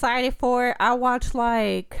was excited for it. I watched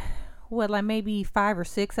maybe 5 or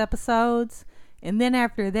 6 episodes. And then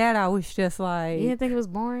after that, I was just like... You didn't think it was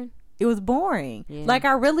boring? It was boring. Yeah. Like,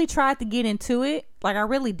 I really tried to get into it. Like, I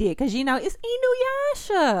really did. Because, you know, it's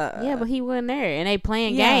Inuyasha. Yeah, but he wasn't there. And they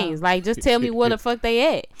playing games. Like, just tell me where the fuck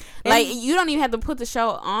they at. Like, you don't even have to put the show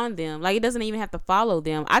on them. Like, it doesn't even have to follow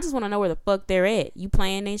them. I just want to know where the fuck they're at. You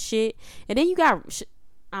playing this shit. And then you got...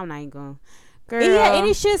 I'm not even going... Girl. Yeah, and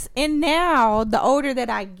it's just... And now, the older that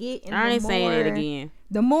I get... And I ain't saying it again.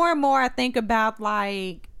 The more and more I think about,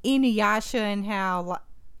 like... Inuyasha and how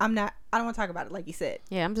I don't want to talk about it like you said.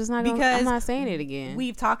 Yeah, I'm just not gonna, I'm not saying it again.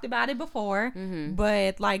 We've talked about it before,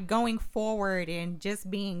 but like going forward and just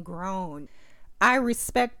being grown, I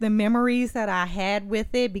respect the memories that I had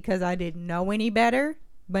with it because I didn't know any better.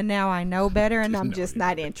 But now I know better and I'm just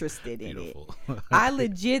not interested in it. I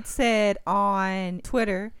legit said on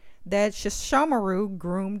Twitter that Shishomaru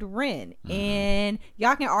groomed Rin. And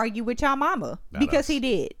y'all can argue with y'all mama because he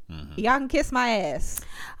did. Y'all can kiss my ass.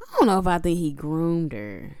 I don't know if I think he groomed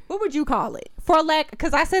her. What would you call it?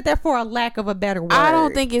 Because I said that for a lack of a better word. I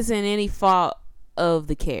don't think it's in any fault of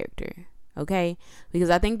the character. Okay? Because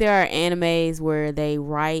I think there are animes where they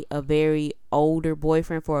write a very older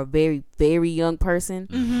boyfriend for a very, very young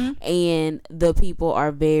person. And the people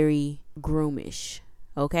are very groomish.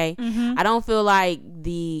 Okay? I don't feel like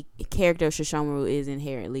the character of Shishomaru is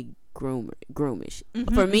inherently groomish.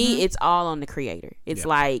 For me, it's all on the creator. It's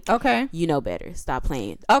like, okay, you know better. Stop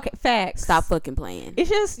playing. Okay, facts. Stop fucking playing. It's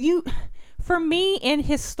just for me, in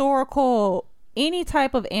historical, any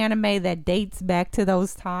type of anime that dates back to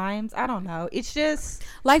those times, I don't know. It's just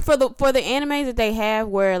like for the animes that they have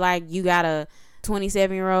where like you got a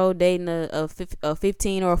 27-year-old dating a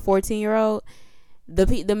 15 or a 14-year-old.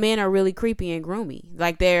 The men are really creepy and groomy.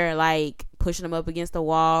 Like they're like pushing them up against the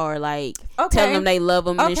wall or like telling them they love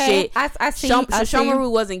them and shit. I see. Shomaru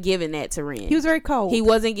wasn't giving that to Rin. He was very cold. He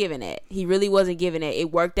wasn't giving that. He really wasn't giving that. It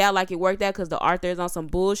worked out like it worked out because the author is on some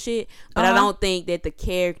bullshit. But I don't think that the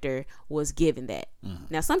character was giving that.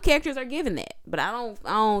 Now some characters are giving that, but I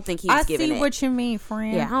don't think he was giving that. I see what you mean,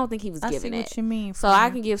 friend. Yeah, I don't think he was giving that. I see what you mean. So I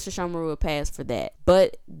can give Shishomaru a pass for that.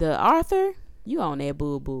 But the author, you on that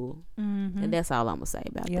boo. And that's all I'm gonna say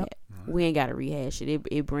about that. We ain't gotta rehash it.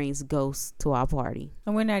 It brings ghosts to our party,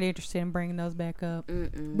 and we're not interested in bringing those back up.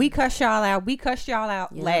 We cussed y'all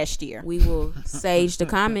out last year. We will sage the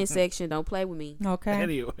comment section. Don't play with me. Okay.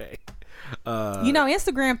 Anyway,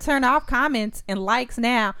 Instagram turn off comments and likes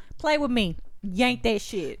now. Play with me. Yank that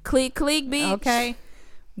shit. Click, bitch. Okay.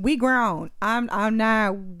 We grown. I'm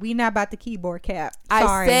not. We not about the keyboard cap.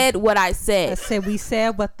 Sorry. I said what I said. We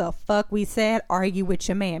said what the fuck we said. Argue with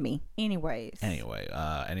your mammy. Anyway,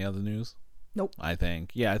 any other news? Nope. I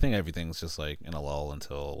think everything's just like in a lull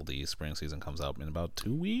until the spring season comes out in about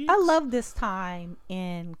 2 weeks. I love this time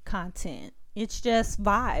in content. It's just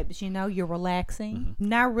vibes, you're relaxing,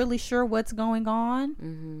 not really sure what's going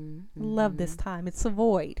on. Love this time. It's a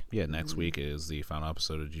void. Yeah, next week is the final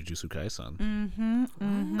episode of Jujutsu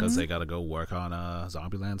Kaisen. Because they got to go work on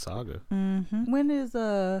Zombieland Saga. When is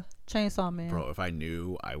Chainsaw Man? Bro, if I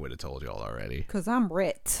knew, I would have told y'all already. Because I'm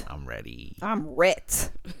ready. I'm ready. I'm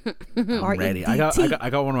ready. I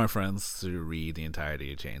got one of my friends to read the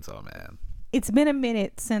entirety of Chainsaw Man. It's been a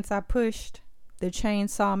minute since I pushed the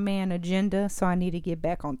Chainsaw Man agenda, so I need to get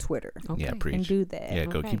back on Twitter. Yeah, preach. And do that. Yeah,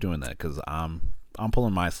 go keep doing that because I'm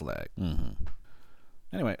pulling my slack.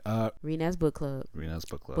 Anyway, Rena's Book Club. Rena's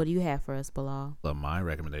Book Club. What do you have for us, Bilal? My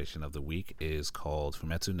recommendation of the week is called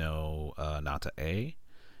Fumetsu no Nata A.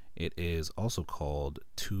 It is also called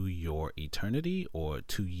To Your Eternity or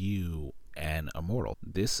To You an Immortal.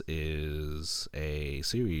 This is a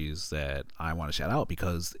series that I want to shout out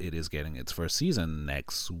because it is getting its first season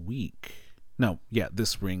next week. This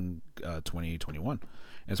spring 2021.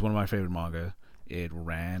 It's one of my favorite manga. It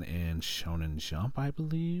ran in Shonen Jump, I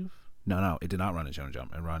believe. No, it did not run in Shonen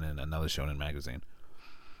Jump. It ran in another shonen magazine.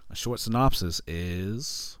 A short synopsis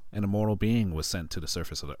is an immortal being was sent to the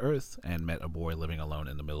surface of the earth and met a boy living alone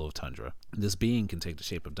in the middle of tundra. This being can take the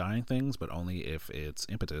shape of dying things, but only if its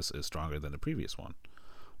impetus is stronger than the previous one.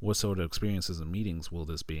 What sort of experiences and meetings will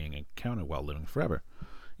this being encounter while living forever?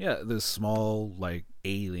 Yeah, this small,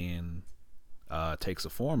 alien takes the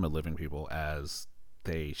form of living people as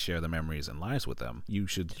they share their memories and lives with them. You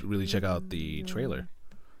should really check out the trailer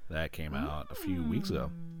that came out a few weeks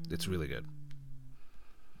ago. It's really good.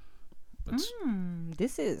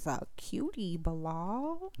 This is a cutie,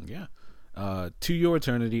 Bilal. Yeah. To Your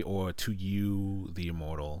Eternity or To You the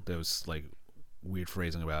Immortal. There was weird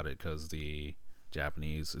phrasing about it because the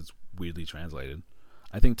Japanese is weirdly translated.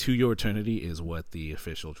 I think To Your Eternity is what the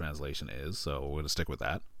official translation is, so we're going to stick with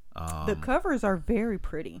that. The covers are very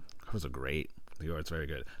pretty. Covers are great. The art's very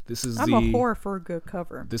good. I'm a whore for a good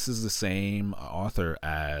cover. This is the same author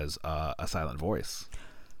as A Silent Voice.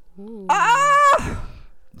 Ooh.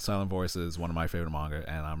 Silent Voice is one of my favorite manga,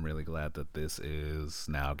 and I'm really glad that this is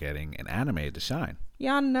now getting an anime to shine.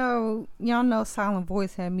 Y'all know Silent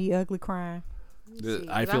Voice had me ugly crying.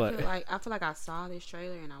 I feel like I saw this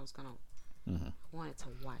trailer and I was gonna wanted to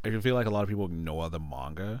watch. I feel like a lot of people ignore the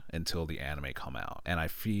manga until the anime come out, and I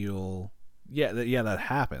feel that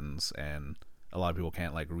happens, and a lot of people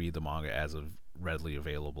can't read the manga as of readily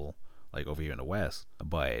available over here in the West.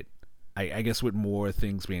 But I guess with more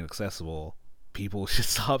things being accessible, people should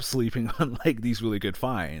stop sleeping on these really good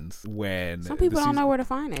finds. When some people don't know where to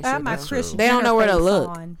find that shit. They don't know where to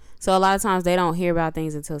look. So a lot of times they don't hear about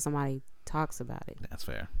things until somebody talks about it. That's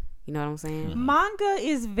fair. You know what I'm saying? Mm-hmm. Manga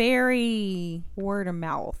is very word of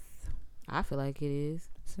mouth. I feel like it is.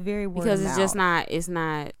 It's very word because of it's mouth. just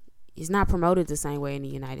not. It's not promoted the same way in the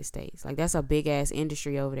United States. That's a big ass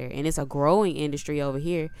industry over there, and it's a growing industry over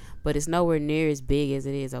here, but it's nowhere near as big as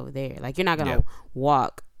it is over there. You're not gonna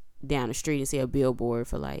walk down the street and see a billboard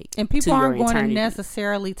for and people aren't going to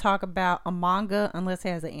necessarily talk about a manga unless it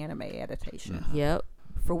has an anime adaptation. Yep.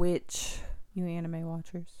 For which you anime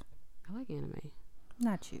watchers? I like anime.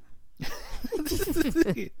 Not you.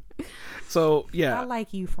 So yeah, I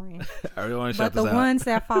like you, friend. I really want to shout but this the out. ones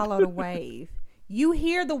that follow the wave. You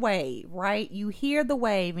hear the wave, right? You hear the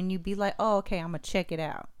wave and you be like, oh, okay, I'm going to check it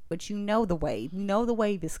out. But you know the wave. You know the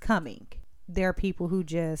wave is coming. There are people who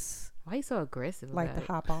just... Why are you so aggressive like to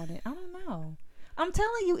hop on it? I don't know. I'm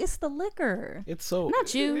telling you, it's the liquor. It's so...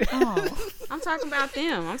 Not you. Oh. I'm talking about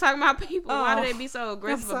them. I'm talking about people. Why do they be so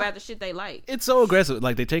aggressive about the shit they like? It's so aggressive.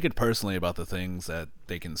 They take it personally about the things that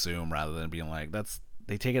they consume rather than being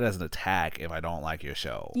they take it as an attack if I don't like your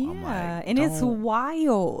show. Yeah, and it's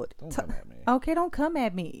wild. Don't come at me. Okay, don't come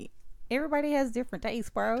at me. Everybody has different tastes,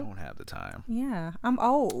 bro. Don't have the time. Yeah, I'm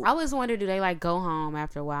old. I always wonder, do they go home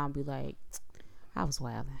after a while and be like, I was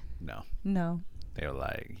wilding? No. They're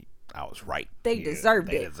I was right. They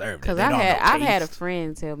deserved it. Because I've had a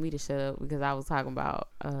friend tell me to shut up because I was talking about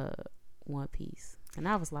One Piece, and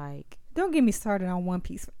I was like, don't get me started on One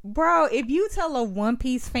Piece, bro. If you tell a One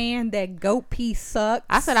Piece fan that Goat Piece sucks,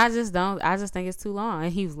 I said I just think it's too long,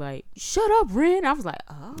 and he was like, shut up, Ren. I was like,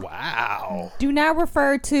 oh wow. Do not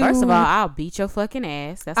refer to. First of all, I'll beat your fucking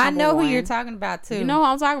ass. That's I know one. who you're talking about too. You know who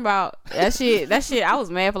I'm talking about? That shit. I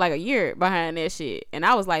was mad for a year behind that shit, and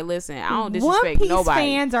I was like, listen, I don't disrespect One Piece nobody.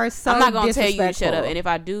 Fans are so I'm not gonna tell you to shut up, disrespectful. and if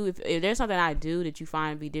I do, if there's something I do that you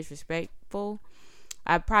find to be disrespectful,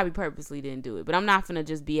 I probably purposely didn't do it. But I'm not finna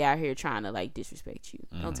just be out here trying to disrespect you.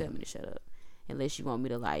 Don't tell me to shut up unless you want me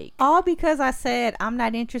to all because I said I'm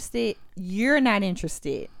not interested. You're not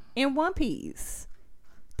interested in One Piece.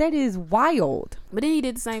 That is wild. But then he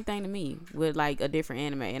did the same thing to me with a different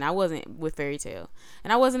anime, and I wasn't with Fairy Tail,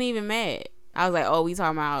 and I wasn't even mad. I was like, oh, we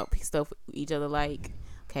talking about stuff each other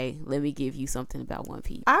okay, let me give you something about One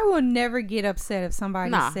Piece. I will never get upset if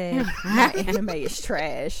somebody said my anime is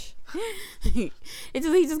trash. He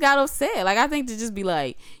just got upset. I think to just be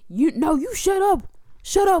you shut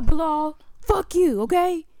up, Bilal. Fuck you,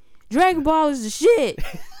 okay? Dragon Ball is the shit.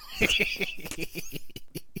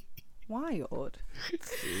 Wild.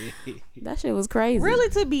 That shit was crazy. Really,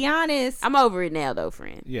 to be honest, I'm over it now, though,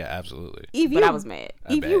 friend. Yeah, absolutely. But I was mad.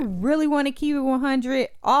 If you really want to keep it 100,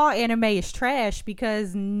 all anime is trash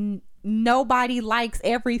because nobody likes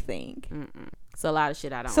everything. It's a lot of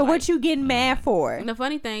shit I don't So like. what you getting mad for? And the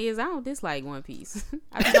funny thing is, I don't dislike One Piece.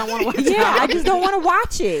 I just don't want to watch it. Yeah, I just don't want to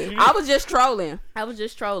watch it. I was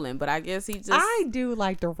just trolling, but I guess he just... I do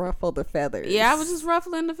like to ruffle the feathers. Yeah, I was just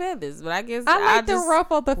ruffling the feathers, but I guess I like to just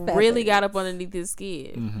ruffle the feathers. really got up underneath his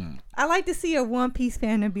skin. I like to see a One Piece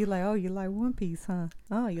fan and be like, oh, you like One Piece, huh?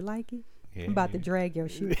 Oh, you like it? Yeah. I'm about to drag your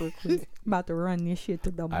shit real quick. I'm about to run this shit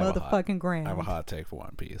to the I have a motherfucking ground. I have a hot take for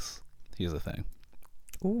One Piece. Here's the thing.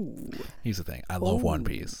 Ooh. Here's the thing. I love Ooh. One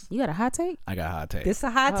Piece. You got a hot take? I got a hot take. This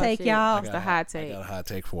a hot take, shit. y'all. It's the hot take. I got a hot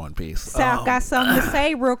take for One Piece. South got something to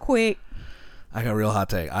say real quick. I got a real hot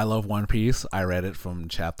take. I love One Piece. I read it from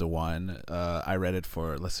chapter 1. I read it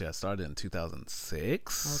for, let's see, I started in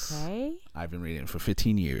 2006. Okay. I've been reading it for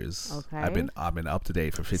 15 years. Okay. I've been up to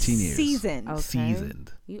date for 15 years. Seasoned. Okay.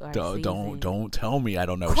 Seasoned. You are Don't tell me I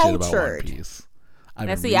don't know shit about One Cultured. Piece.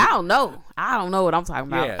 Now, see, I don't know. I don't know what I'm talking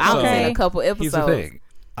about. Yeah, I've so- seen a couple episodes. Here's the thing.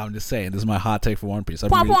 I'm just saying, this is my hot take for One Piece.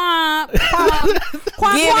 Womp womp.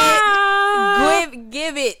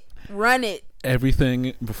 Give it. Run it.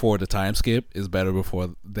 Everything before the time skip is better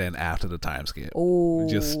than after the time skip. Ooh.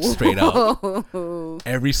 Just straight up.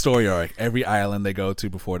 Every story arc, every island they go to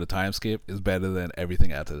before the time skip is better than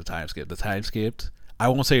everything after the time skip. The time skipped, I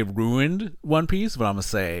won't say it ruined One Piece, but I'm gonna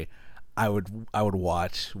say I would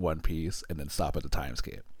watch One Piece and then stop at the time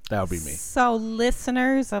skip. That would be me. So,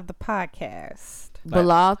 listeners of the podcast,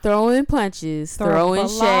 Bilal throwing punches, throwing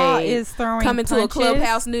Bilal shade. is throwing coming to a punches.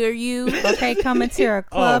 clubhouse near you. Okay, coming to a Oh,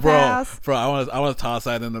 clubhouse. bro, I want to toss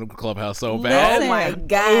that into the clubhouse so bad. Oh my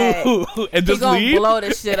god. Ooh, and He just gonna leave. blow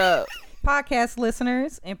this shit up. Podcast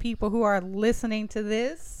listeners and people who are listening to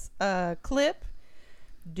this clip,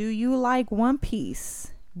 do you like One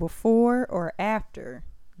Piece before or after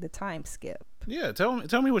the time skip? Yeah,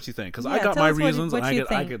 tell me what you think, because I Yeah, got tell my us what reasons, and you I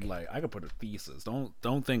think. could put a thesis.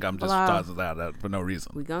 Don't think I'm just Bilal. tossing that out for no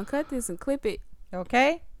reason. We gonna cut this and clip it.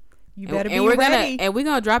 Okay, you better and be we're ready. We're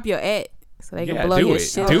gonna drop your ad so they Yeah, can blow do your it,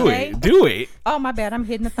 shit do up. it, do it. Oh my bad, I'm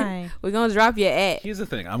hitting the thing. We're gonna drop your ad Here's the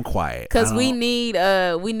thing, I'm quiet because I we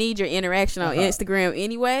don't- need your interaction on Instagram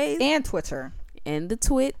anyways, And Twitter and the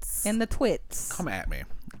twits. and the twits. come at me.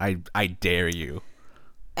 I dare you.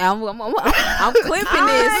 I'm clipping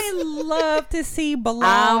I this. love to see Bilal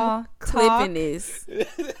I'm talk. clipping this.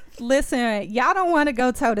 Listen, y'all don't want to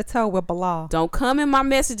go toe to toe with Bilal. Don't come in my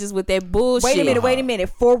messages with that bullshit. Wait a minute.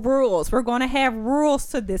 For rules, we're gonna have rules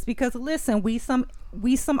to this because listen, we some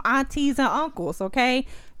aunties and uncles, okay?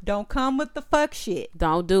 Don't come with the fuck shit.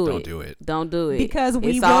 Don't do Don't it. do it. Don't do it. Because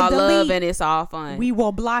we it's will all love delete. and it's all fun. We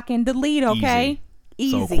will block and delete, okay?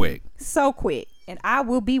 Easy. Easy. So quick. So quick. And I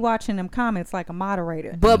will be watching them comments like a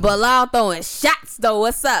moderator. but Bilal throwing shots though.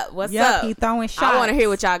 What's up? What's Yep, up? he throwing shots. I want to hear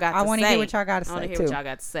what y'all got to say. I want to hear what y'all got to I want say to hear too. what y'all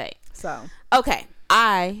got to say. So, Okay,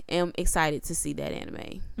 I am excited to see that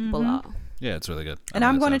anime. Bilal. Yeah, it's really good. and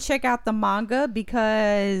I'm going to check out the manga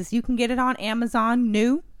because you can get it on Amazon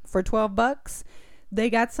new for $12. They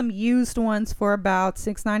got some used ones for about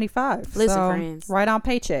 $6.95. Listen, so, friends. right on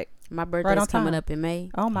paycheck. My Right birthday's on coming time. up in May.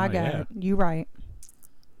 Oh my Oh, God, yeah. you right.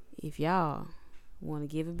 If y'all want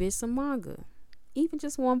to give a bitch some manga, even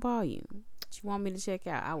just one volume that you want me to check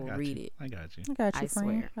out, I will read it. I got you. I got you, I friend.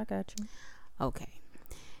 swear. I got you. Okay.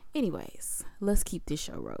 Anyways, let's keep this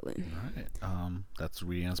show rolling. All right. That's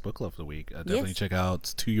Rianne's book club of the week. Definitely Yes. check out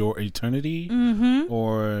To Your Eternity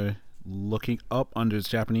or looking up under its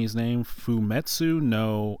Japanese name Fumetsu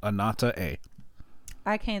no Anata E.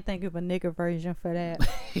 I can't think of a nigga version for that.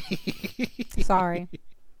 Sorry.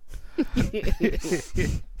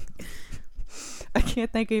 I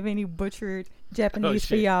can't think of any butchered Japanese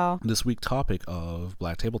for shit. y'all. This week's topic of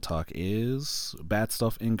Black Table Talk is bad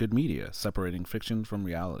stuff in good media, separating fiction from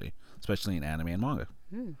reality, especially in anime and manga.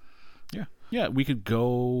 Yeah, we could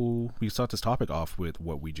start this topic off with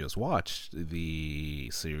what we just watched, the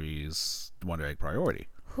series Wonder Egg Priority.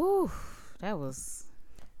 Whew, that was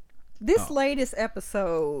This latest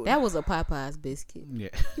episode. a Popeye's biscuit. Yeah.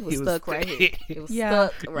 It was stuck right here. It was Yeah.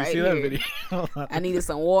 stuck You right see here. that video? I needed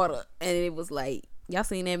some water, and it was like, y'all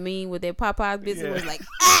seen that meme with that Popeye's biscuit? It was Yeah. like,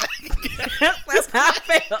 ah! That's how I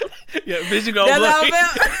felt. Yeah, vision go That's how blank.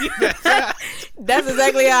 I felt. That's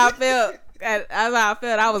exactly how I felt. That's how I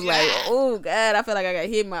felt. I was like, oh God, I felt like I got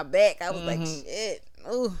hit in my back. I was like, shit.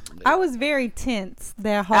 Ooh. I was very tense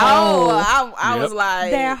that whole I was Yep. like,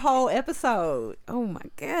 that whole episode. oh my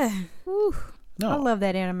God. Whew. No, I love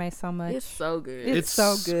that anime so much. It's so good. It's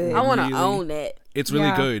so good. I want to really- own that. It's really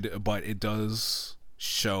Yeah. good, but it does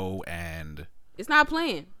show and It's not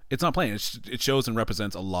playing. it's not playing. It shows and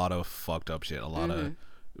represents a lot of fucked up shit, a lot of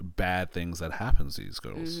bad things that happens to these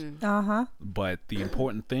girls. Uh-huh. But the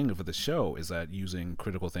important thing for the show is that using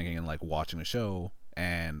critical thinking and like watching the show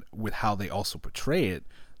and with how they also portray it,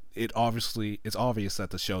 it's obvious that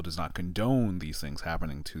the show does not condone these things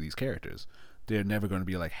happening to these characters. They're never going to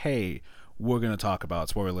be like, hey, we're going to talk about,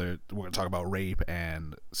 spoiler, we're going to talk about rape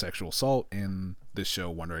and sexual assault in this show,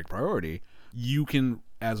 Wonder Egg Priority. You can,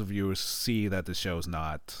 as a viewer, see that the show's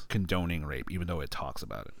not condoning rape, even though it talks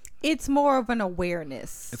about it. It's more of an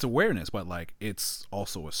awareness. It's awareness, but like it's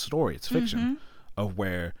also a story. It's fiction of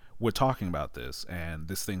where we're talking about this and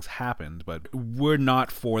this thing's happened, but we're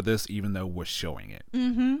not for this, even though we're showing it.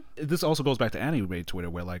 This also goes back to anime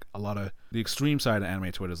Twitter, where like a lot of the extreme side of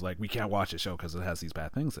anime Twitter is like, we can't watch the show because it has these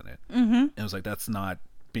bad things in it. And it was like, that's not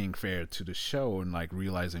being fair to the show and like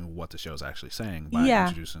realizing what the show's actually saying by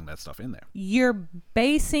introducing that stuff in there. You're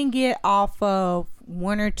basing it off of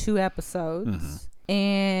 1 or 2 episodes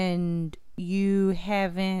and you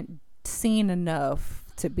haven't seen enough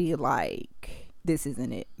to be like, this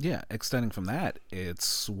isn't it. Yeah, extending from that,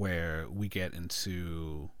 it's where we get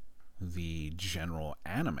into the general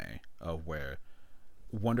anime of where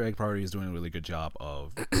Wonder Egg Priority is doing a really good job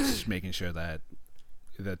of making sure that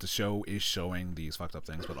the show is showing these fucked up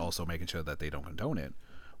things, but also making sure that they don't condone it.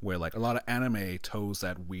 Where like a lot of anime toes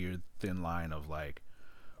that weird thin line of like,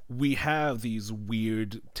 we have these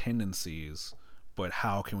weird tendencies, but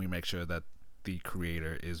how can we make sure that the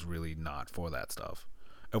creator is really not for that stuff?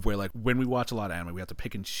 Of where like when we watch a lot of anime, we have to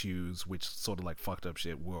pick and choose which sort of like fucked up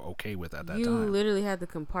shit we're okay with at that time. You literally have to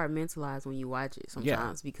compartmentalize when you watch it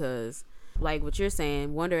sometimes because like what you're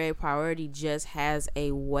saying, Wonder Egg Priority just has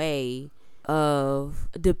a way of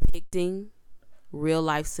depicting real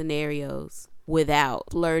life scenarios without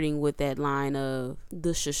flirting with that line of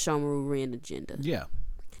the Shishomaru Ren agenda. Yeah.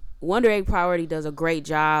 Wonder Egg Priority does a great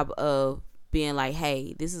job of being like,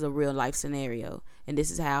 hey, this is a real life scenario and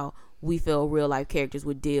this is how we feel real life characters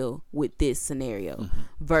would deal with this scenario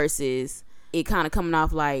versus it kind of coming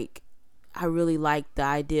off like, I really like the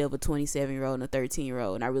idea of a 27-year-old and a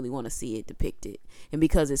 13-year-old and I really want to see it depicted. And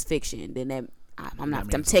because it's fiction, then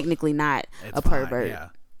I'm technically not a pervert. Yeah.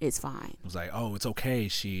 It's fine. It was like, oh, it's okay.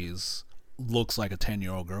 She's looks like a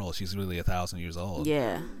 10-year-old girl. She's really 1,000 years old.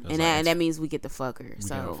 Yeah. And that means we get to fuck her. We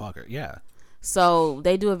get to fuck her. Yeah. So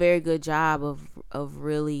they do a very good job of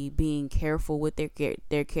really being careful with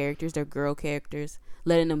their characters, their girl characters,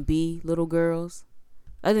 letting them be little girls.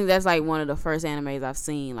 I think that's like one of the first animes I've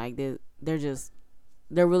seen. Like they're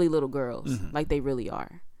really little girls, like they really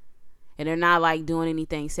are, and they're not like doing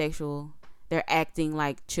anything sexual. They're acting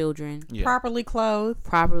like children, properly clothed.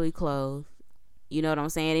 You know what I'm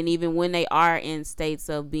saying? And even when they are in states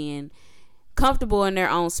of being comfortable in their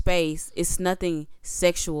own space, it's nothing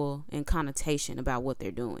sexual in connotation about what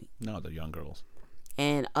they're doing. No, they're young girls.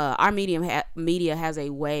 And our media has a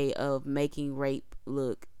way of making rape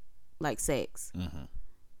look like sex.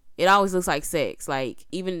 It always looks like sex. Like,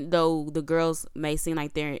 even though the girls may seem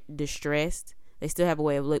like they're distressed, they still have a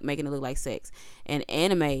way of making it look like sex. And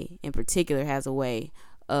anime in particular has a way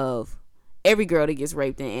of every girl that gets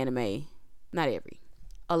raped in anime, not every,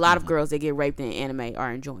 a lot of girls that get raped in anime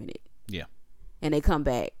are enjoying it. Yeah. And they come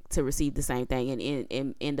back to receive the same thing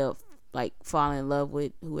and end up like falling in love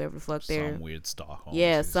with whoever the fuck they're. Some weird Stockholm.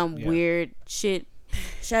 Yeah, some weird shit.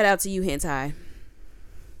 Shout out to you, hentai.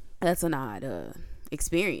 That's an odd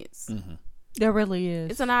experience. There really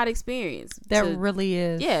is. It's an odd experience. Really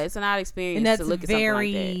is. Yeah, it's an odd experience. And that's to look at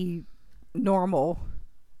very like normal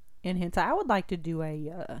in hentai. I would like to do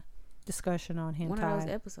a discussion on hentai. One of those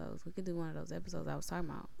episodes. We could do one of those episodes I was talking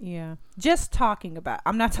about. Yeah. Just talking about.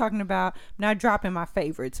 I'm not dropping my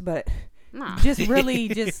favorites, but just really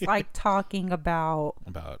just like talking about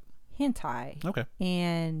hentai. Okay.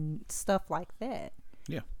 And stuff like that.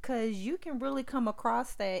 Yeah. Because you can really come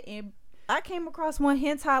across that. And I came across one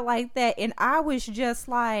hentai like that and I was just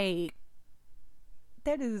like,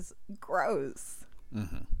 that is gross.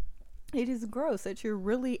 It is gross that you're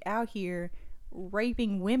really out here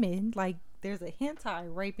raping women. Like, there's a hentai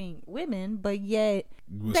raping women, but yet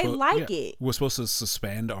they like it. We're supposed to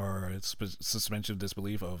suspend our suspension of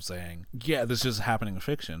disbelief of saying, yeah, this is happening in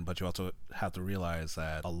fiction, but you also have to realize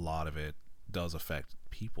that a lot of it does affect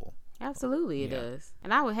people. Absolutely, it does.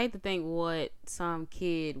 And I would hate to think what some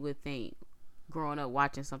kid would think growing up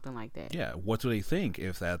watching something like that. Yeah, what do they think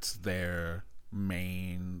if that's their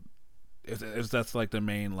main, if that's like the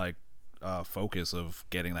main like focus of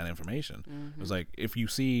getting that information? It's like, if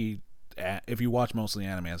you watch mostly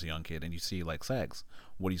anime as a young kid and you see like sex,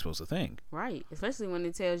 what are you supposed to think? Right, especially when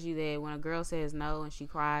it tells you that when a girl says no and she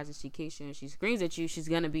cries and she kicks you and she screams at you, she's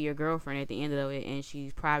gonna be your girlfriend at the end of it, and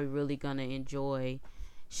she's probably really gonna enjoy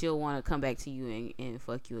she'll want to come back to you and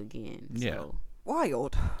fuck you again. Yeah. So,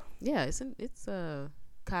 Wild. yeah, it's a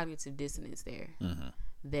cognitive dissonance there.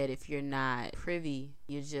 That if you're not privy,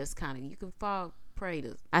 you're just kind of, you can fall prey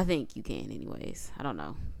to. I think you can anyways. I don't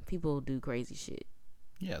know. People do crazy shit.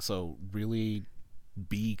 Yeah, so really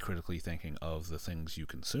be critically thinking of the things you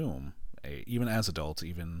consume, even as adults,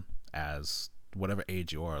 even as whatever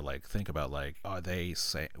age you are. Like, think about, like, are they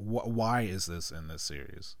saying, why is this in this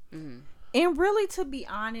series? And really, to be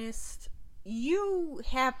honest, you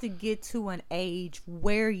have to get to an age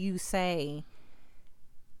where you say,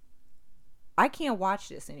 I can't watch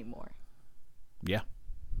this anymore. Yeah.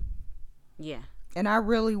 Yeah. And I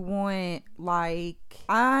really want, like,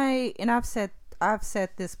 I've said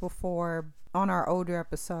this before on our older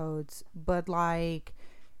episodes, but like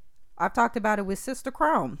I've talked about it with Sister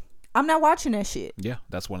Chrome. I'm not watching that shit. Yeah,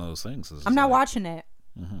 that's one of those things. I'm not watching that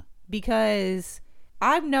because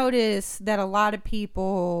I've noticed that a lot of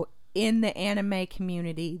people in the anime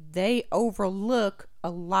community, they overlook a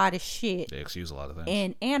lot of shit. They excuse a lot of things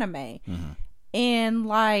in anime. And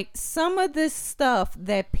like some of this stuff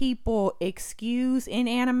that people excuse in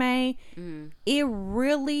anime, it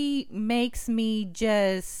really makes me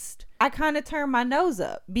just, I kind of turn my nose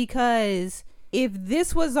up, because if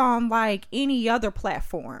this was on like any other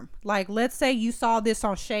platform, like let's say you saw this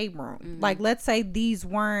on Shade Room, like let's say these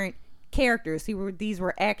weren't characters, these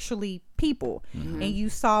were actually people, and you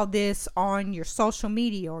saw this on your social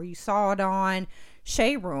media or you saw it on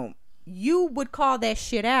Shade Room, you would call that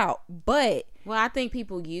shit out. But well, I think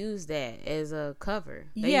people use that as a cover.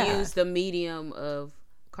 They use the medium of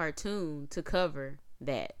cartoon to cover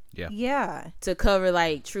that. Yeah. To cover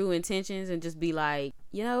like true intentions and just be like,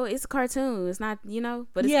 you know, it's a cartoon. It's not, you know,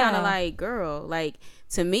 but it's kind of like, girl, like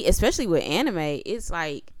to me, especially with anime, it's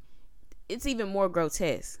like, it's even more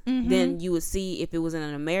grotesque than you would see if it was in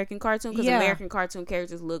an American cartoon, because American cartoon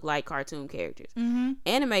characters look like cartoon characters.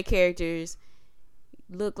 Anime characters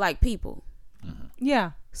look like people.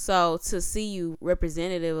 Yeah. So to see you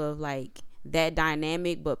representative of like that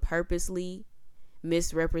dynamic, but purposely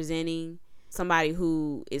misrepresenting somebody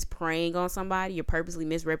who is preying on somebody, you're purposely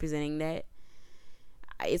misrepresenting that.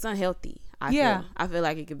 It's unhealthy. I feel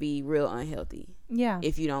like it could be real unhealthy. Yeah.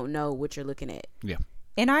 If you don't know what you're looking at. Yeah.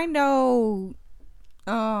 And I know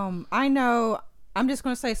I'm just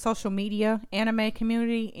going to say social media, anime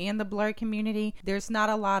community, and the blur community. There's not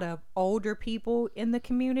a lot of older people in the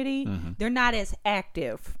community. They're not as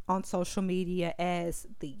active on social media as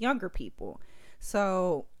the younger people.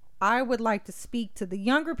 So I would like to speak to the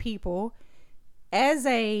younger people as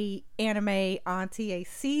a anime auntie, a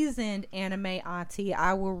seasoned anime auntie.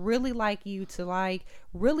 I would really like you to like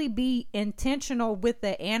really be intentional with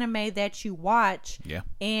the anime that you watch. Yeah.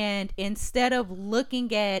 And instead of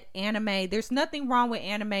looking at anime, there's nothing wrong with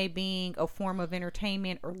anime being a form of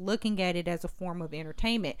entertainment or looking at it as a form of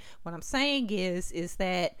entertainment. What I'm saying is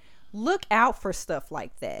that look out for stuff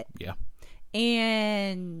like that. Yeah.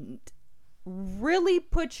 And really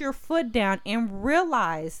put your foot down and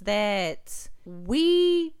realize that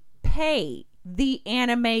we pay the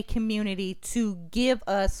anime community to give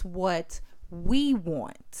us what we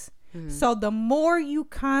want. So the more you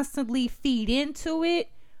constantly feed into it,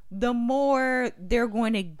 the more they're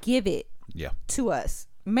going to give it to us,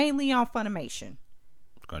 mainly on Funimation.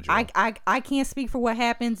 I can't speak for what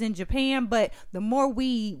happens in Japan, but the more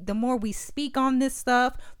we speak on this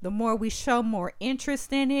stuff, the more we show more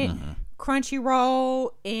interest in it.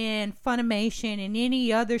 Crunchyroll and Funimation and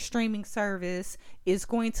any other streaming service is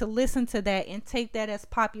going to listen to that and take that as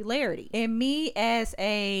popularity. And me, as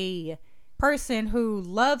a person who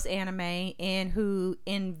loves anime and who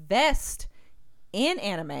invests in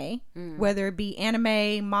anime, whether it be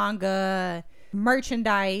anime, manga,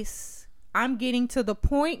 merchandise, I'm getting to the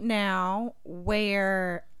point now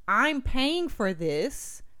where I'm paying for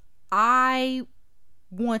this. I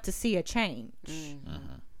want to see a change.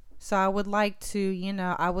 So I would like to,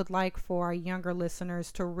 I would like for our younger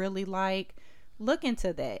listeners to really like look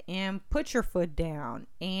into that and put your foot down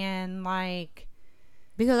and like,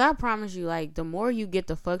 because I promise you, like, the more you get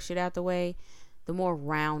the fuck shit out the way, the more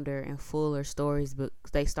rounder and fuller stories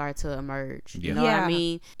they start to emerge. You know what I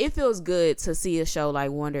mean? It feels good to see a show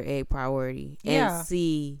like Wonder Egg Priority and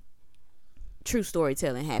see true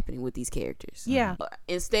storytelling happening with these characters. Yeah.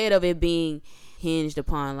 Instead of it being hinged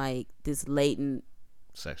upon like this latent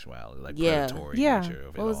sexuality, like predatory nature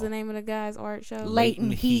of it. What was the name of the guy's art show?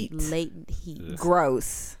 Latent Heat. Latent Heat.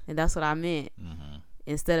 Gross. And that's what I meant.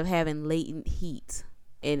 Instead of having latent heat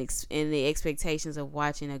and the expectations of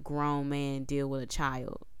watching a grown man deal with a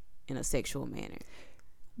child in a sexual manner.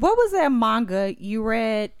 What was that manga you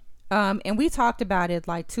read? And we talked about it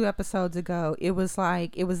like 2 episodes ago. It was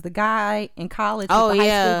the guy in college Oh, with the high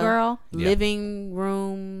yeah. school girl. Yeah. Living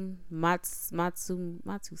room Matsu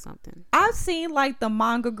something. I've seen like the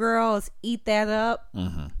manga girls eat that up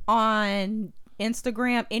on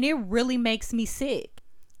Instagram, and it really makes me sick.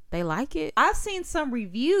 They like it. I've seen some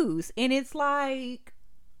reviews, and it's like,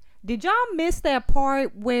 did y'all miss that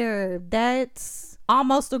part where that's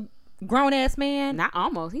almost a grown-ass man? Not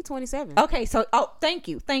almost. He's 27. Okay, so thank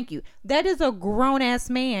you. That is a grown-ass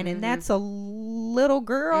man, and that's a little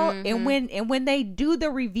girl. And when they do the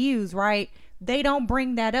reviews, right, they don't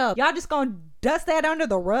bring that up. Y'all just gonna dust that under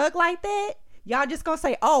the rug like that? Y'all just gonna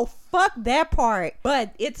say, oh, fuck that part.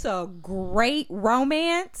 But it's a great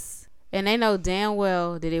romance. And they know damn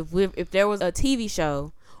well that if there was a TV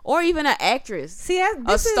show or even an actress, See, a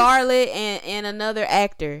starlet and another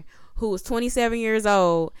actor who was 27 years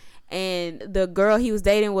old, and the girl he was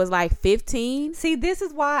dating was like 15. See, this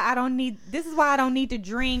is why I don't need to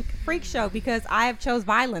drink Freak Show, because I have chose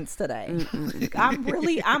violence today. I'm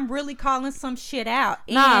really calling some shit out.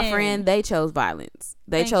 Nah, friend, they chose violence.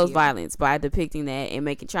 They chose you. violence by depicting that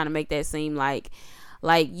and trying to make that seem like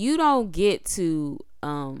you don't get to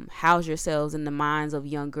house yourselves in the minds of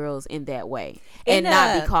young girls in that way and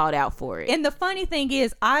not be called out for it. And the funny thing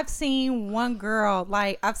is, I've seen one girl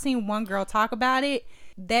talk about it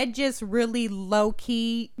that just really low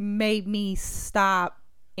key made me stop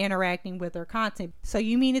interacting with her content. So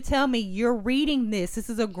you mean to tell me you're reading this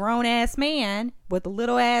is a grown ass man with a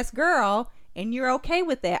little ass girl, and you're okay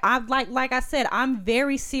with that? I've like I said, I'm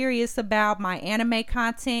very serious about my anime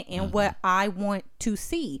content and what I want to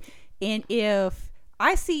see. And if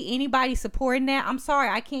I see anybody supporting that, I'm sorry,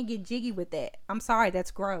 I can't get jiggy with that. I'm sorry,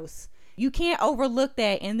 that's gross. You can't overlook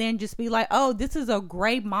that and then just be like, oh, this is a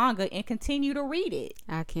great manga, and continue to read it.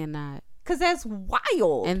 I cannot. Because that's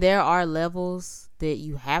wild. And there are levels that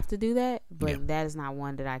you have to do that, but that is not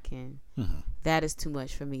one that I can. That is too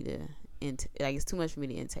much for me to it's too much for me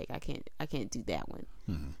to intake. I can't do that one.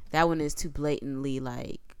 That one is too blatantly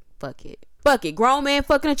like, fuck it, grown man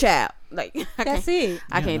fucking a child. Like, that's it.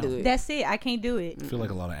 I can't do it. That's it. I can't do it. I feel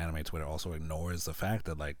like a lot of anime Twitter also ignores the fact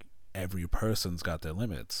that like every person's got their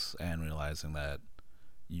limits, and realizing that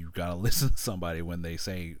you gotta listen to somebody when they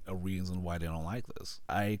say a reason why they don't like this.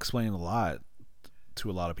 I explain a lot to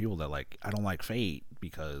a lot of people that like, I don't like Fate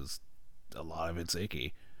because a lot of it's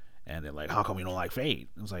icky. And they're like, how come you don't like Fate?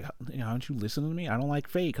 I was like, haven't you listened to me? I don't like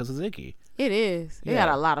Fate because it's icky. It is. It got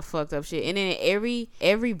a lot of fucked up shit. And then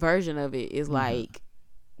every version of it is like,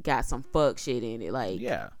 got some fuck shit in it. Like,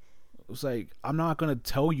 yeah. It's like, I'm not going to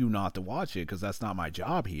tell you not to watch it because that's not my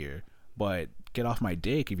job here. But get off my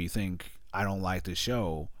dick if you think I don't like the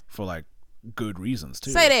show for like good reasons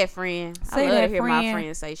too. Say that, friend. I love to hear my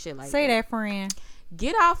friends say shit like that. Say that, friend.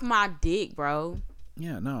 Get off my dick, bro.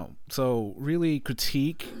 Yeah, no. So really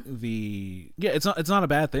critique it's not a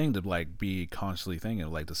bad thing to like be consciously thinking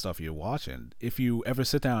of like the stuff you're watching. If you ever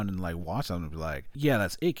sit down and like watch something and be like, yeah,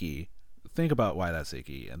 that's icky, think about why that's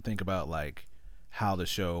icky, and think about like how the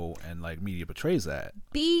show and like media portrays that.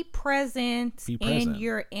 Be present in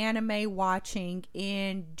your anime watching,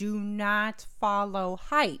 and do not follow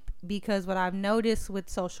hype, because what I've noticed with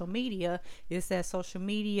social media is that social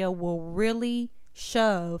media will really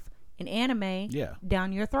shove an anime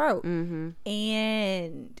down your throat,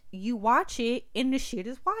 and you watch it and the shit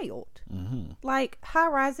is wild. Like High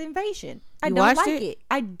Rise Invasion. I don't like it.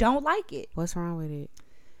 I don't like it. What's wrong with it?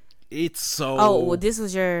 It's so well, this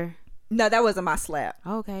was your No, that wasn't my slap.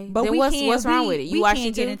 Okay. But then what's wrong with it? You watched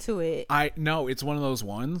it too? Get into it. No, it's one of those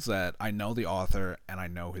ones that I know the author and I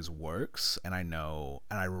know his works, and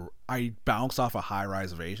I bounced off a High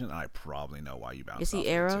Rise Invasion, and I probably know why you bounced off. Is he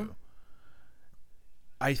Arrow? Too.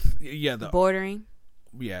 The bordering.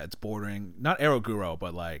 Yeah, it's bordering. Not Eroguro,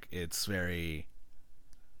 but like it's very.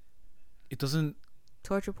 It doesn't.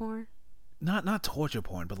 Torture porn. Not torture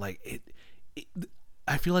porn, but like it.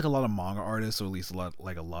 I feel like a lot of manga artists, or at least a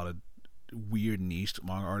lot of weird niche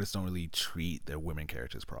manga artists, don't really treat their women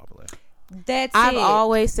characters properly. I've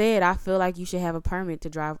always said I feel like you should have a permit to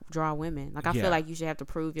draw women. Like I feel like you should have to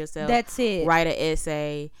prove yourself. That's it. Write an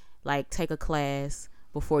essay, like take a class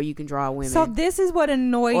before you can draw women. So this is what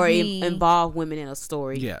annoyed me. Or involve women in a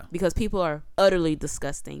story. Yeah. Because people are utterly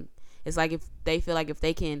disgusting. It's like if they feel like if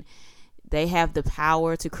they have the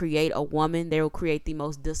power to create a woman, they will create the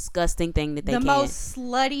most disgusting thing that they can. The most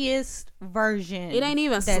sluttiest version. It ain't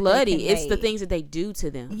even slutty. It's the things that they do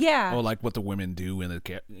to them. Yeah. Or like what the women do in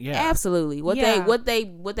the Absolutely. What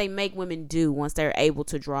they make women do once they're able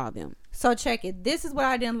to draw them. So check it. This is what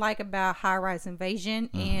I didn't like about High Rise Invasion,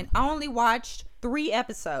 and I only watched 3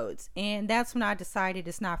 episodes, and that's when I decided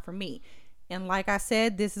it's not for me. And like I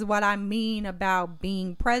said, this is what I mean about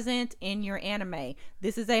being present in your anime.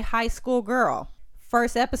 This is a high school girl.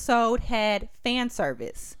 First episode had fan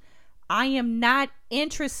service. I am not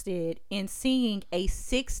interested in seeing a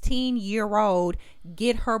 16-year-old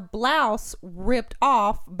get her blouse ripped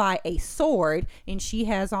off by a sword and she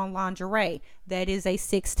has on lingerie. That is a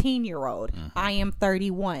 16-year-old. I am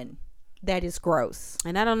 31. That is gross.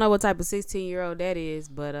 And I don't know what type of 16-year-old that is,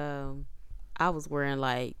 but I was wearing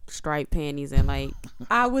like striped panties and like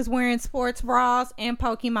I was wearing sports bras and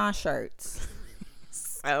Pokemon shirts.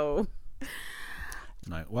 So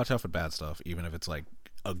like, watch out for bad stuff, even if it's like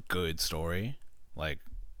a good story. Like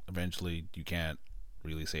eventually you can't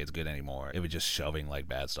really say it's good anymore if it's just shoving like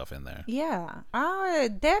bad stuff in there. Yeah.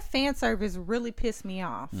 That fan service really pissed me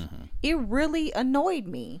off. It really annoyed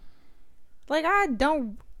me. Like I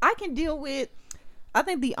can deal with, I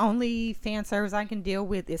think the only fan service I can deal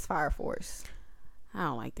with is Fire Force. I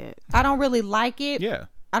don't like that. I don't really like it. Yeah.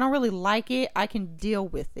 I don't really like it. I can deal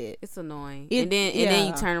with it. It's annoying. And then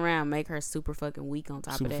you turn around and make her super fucking weak on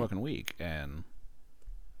top of that. Super fucking weak. And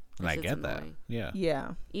I get that. Yeah.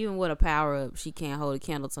 Yeah. Even with a power up, she can't hold a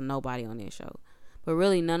candle to nobody on this show. But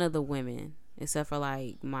really, none of the women, except for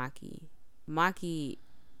like Maki. Maki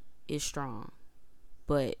is strong,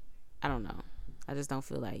 but I don't know. I just don't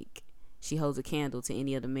feel like she holds a candle to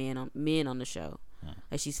any of the men on the show.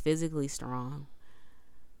 Like she's physically strong,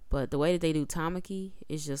 but the way that they do Tamaki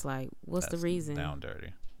is just like, what's the reason? Down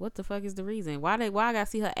dirty. What the fuck is the reason? Why I gotta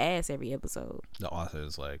see her ass every episode? The author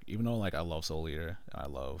is like, even though like I love Soul Eater, I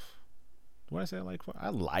love, what I say, I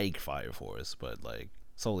like Fire Force, but like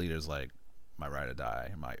Soul Eater is like my ride or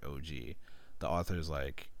die, my OG. The author is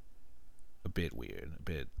like a bit weird, a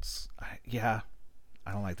bit.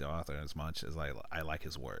 I don't like the author as much as I like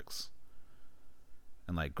his works.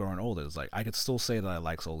 And like growing older, it's like I could still say that I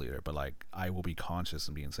like Soul Eater, but like I will be conscious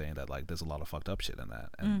in being saying that like there's a lot of fucked up shit in that,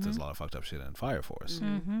 and there's a lot of fucked up shit in Fire Force.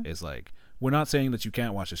 It's like, we're not saying that you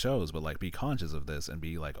can't watch the shows, but like be conscious of this and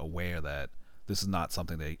be like aware that this is not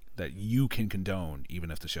something that you can condone,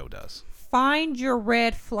 even if the show does. Find your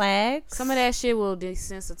red flags. Some of that shit will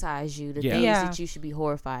desensitize you to things that you should be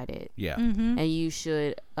horrified at. Yeah. And you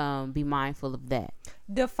should be mindful of that.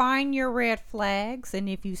 Define your red flags, and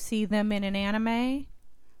if you see them in an anime,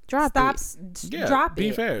 drop it.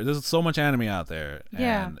 Be fair. There's so much anime out there,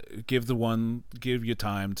 Yeah. and give your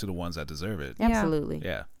time to the ones that deserve it. Absolutely.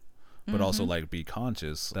 Yeah. But also like be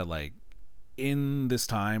conscious that like in this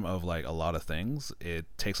time of like a lot of things, it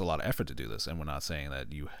takes a lot of effort to do this, and we're not saying that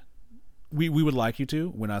we would like you to.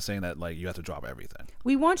 We're not saying that like you have to drop everything.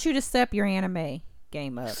 We want you to step your anime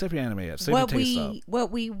game up. Step your anime up. Step your taste up.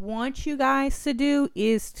 What we want you guys to do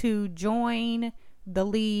is to join the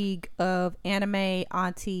league of anime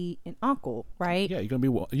auntie and uncle, right? Yeah, you're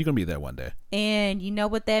gonna be there one day. And you know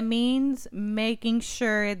what that means? Making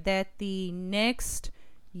sure that the next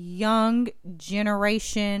young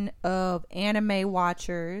generation of anime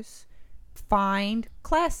watchers find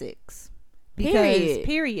classics.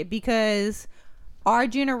 Because our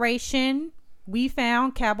generation, we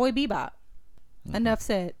found Cowboy Bebop. Enough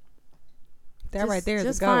said. That right there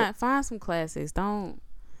is a goat. Find some classics. Don't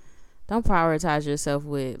prioritize yourself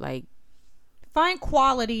with like, find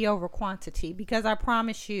quality over quantity, because I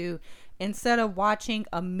promise you, instead of watching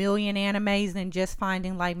a million animes and just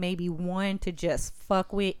finding like maybe one to just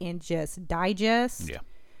fuck with and just digest,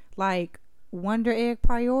 like Wonder Egg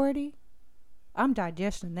Priority, I'm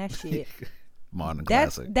digesting that shit. Modern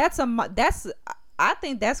classic. I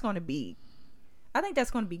think that's going to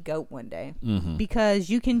be GOAT one day, because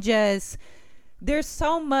you can just, there's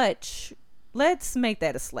so much. Let's make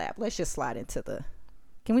that a slap. Let's just slide into the.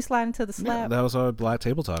 Can we slide into the slap? Yeah, that was our Black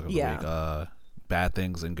Table Talk of the week. Bad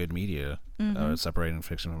things in good media, separating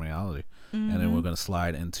fiction from reality. And then we're going to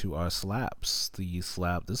slide into our slaps. The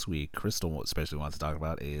slap this week, Crystal especially wants to talk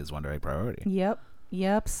about, is Wonder Egg Priority.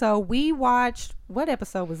 Yep. So we watched, what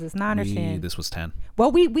episode was this? 9 or 10? This was 10.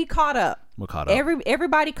 Well, we caught up. We're caught up.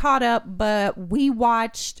 Everybody caught up, but we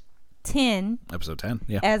watched 10. Episode 10,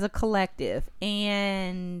 yeah. As a collective.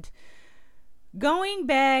 And going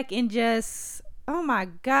back and just, oh my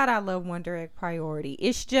God, I love Wonder Egg Priority.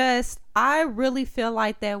 It's just, I really feel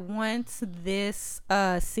like that once this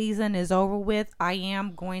season is over with, I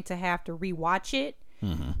am going to have to rewatch it,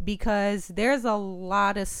 because there's a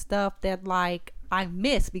lot of stuff that like I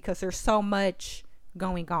miss because there's so much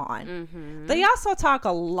going on. They also talk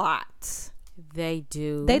a lot. They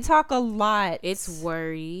do. They talk a lot. It's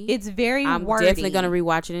wordy. It's very I'm wordy. definitely gonna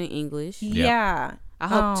rewatch it in English. Yeah. I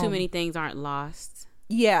hope too many things aren't lost.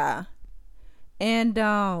 Yeah. And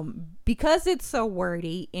because it's so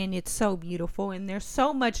wordy and it's so beautiful and there's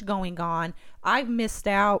so much going on, I've missed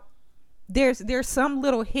out there's some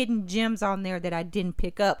little hidden gems on there that I didn't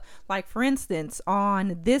pick up. Like, for instance,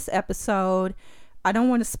 on this episode, I don't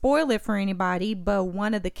want to spoil it for anybody, but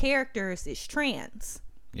one of the characters is trans.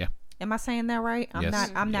 Yeah. Am I saying that right? I'm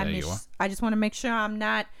not. You are. I just want to make sure I'm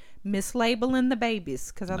not mislabeling the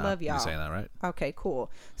babies, because I love y'all. You're saying that right. Okay,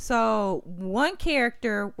 cool. So one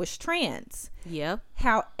character was trans. Yep.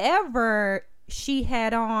 However, she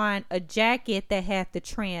had on a jacket that had the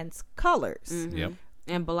trans colors. Mm-hmm. Yep.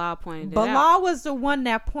 And Bilal pointed it out. Bilal was the one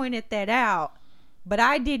that pointed that out, but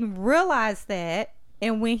I didn't realize that.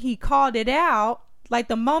 And when he called it out, like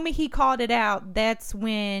the moment he called it out, that's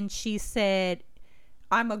when she said,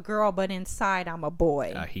 I'm a girl, but inside I'm a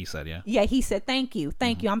boy. He said, yeah. Yeah, he said, thank you.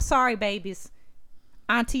 I'm sorry, babies.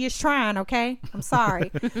 Auntie is trying, okay? I'm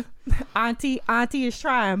sorry. Auntie is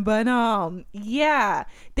trying. But yeah,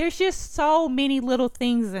 there's just so many little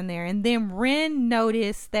things in there. And then Ren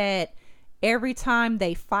noticed that every time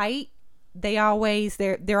they fight, they're always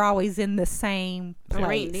in the same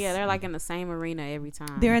place. Yeah, they're like in the same arena every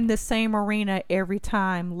time. They're in the same arena every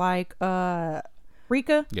time. Like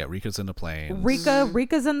Rika? Yeah, Rika's in the plains.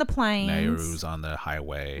 Rika's in the plains. Nehru's on the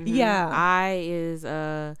highway. Mm-hmm.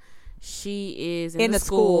 Yeah. She is in the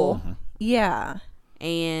school. Mm-hmm. Yeah.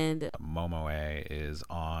 And Momoe is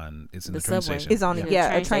in the The train subway. station. Is on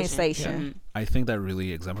a train station. Mhm. I think that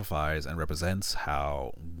really exemplifies and represents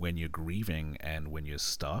how when you're grieving and when you're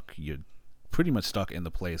stuck, you're pretty much stuck in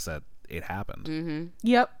the place that it happened. Mm-hmm.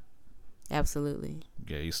 Yep. Absolutely.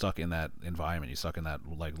 Yeah, you're stuck in that environment. You're stuck in that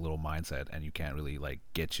like little mindset, and you can't really like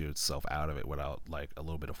get yourself out of it without like a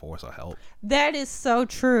little bit of force or help. That is so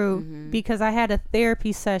true, Mm-hmm. because I had a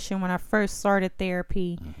therapy session when I first started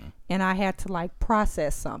therapy, and I had to like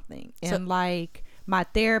process something, and like my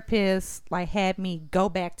therapist like had me go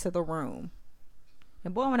back to the room,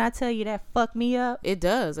 and boy, when I tell you that fucked me up. It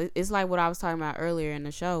does. It's like what I was talking about earlier in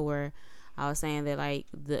the show, where I was saying that like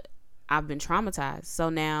I've been traumatized, so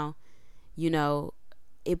now, you know,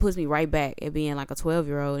 it puts me right back at being like a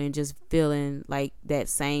 12-year-old and just feeling like that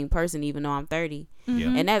same person, even though I'm 30.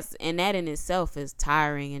 Yeah. And that in itself is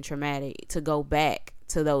tiring and traumatic, to go back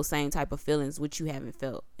to those same type of feelings which you haven't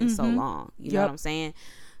felt in so long. You know what I'm saying?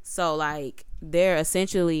 So like they're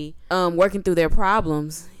essentially working through their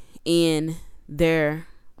problems in their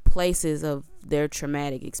places of their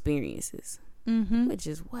traumatic experiences. Which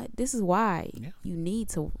is this is why you need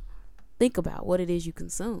to think about what it is you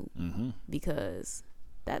consume, because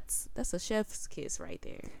that's a chef's kiss right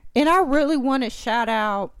there. And I really want to shout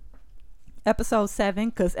out episode 7,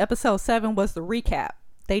 because episode 7 was the recap.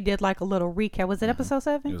 They did like a little recap. Was it episode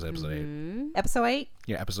 7? It was episode 8. Episode 8?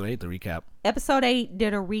 Yeah, episode 8, the recap. Episode 8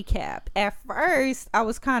 did a recap. At first, I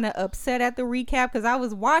was kind of upset at the recap, because I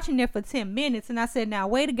was watching it for 10 minutes, and I said, now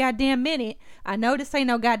wait a goddamn minute. I know this ain't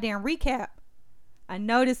no goddamn recap. I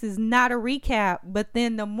know this is not a recap, but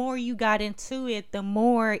then the more you got into it, the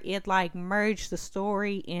more it like merged the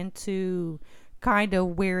story into kind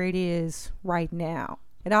of where it is right now.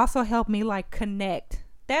 It also helped me like connect.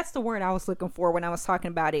 That's the word I was looking for when I was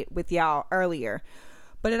talking about it with y'all earlier.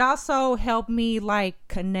 But it also helped me like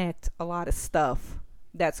connect a lot of stuff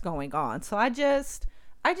that's going on. So I just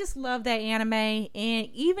love that anime, and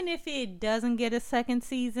even if it doesn't get a second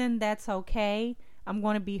season, that's okay. I'm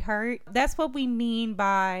going to be hurt. That's what we mean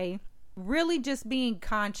by really just being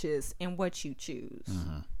conscious in what you choose.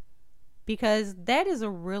 Because that is a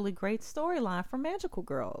really great storyline for Magical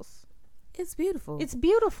Girls. It's beautiful. It's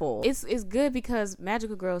beautiful. It's good because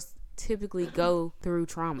magical girls typically go through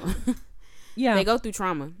trauma. Yeah. They go through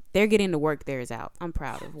trauma. They're getting the work theirs out. I'm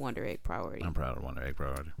proud of Wonder Egg Priority. I'm proud of Wonder Egg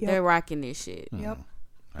Priority. Yep. They're rocking this shit. Yep.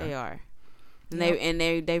 They are. And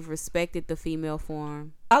Yep. they've respected the female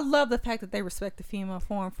form. I love the fact that they respect the female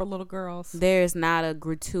form for little girls. There's not a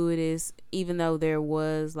gratuitous, even though there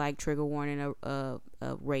was like trigger warning of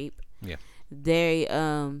rape. Yeah.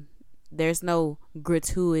 There's no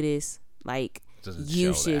gratuitous like Doesn't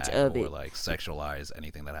usage show that of or it. like sexualize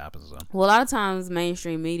anything that happens to them. Well, a lot of times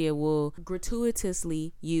mainstream media will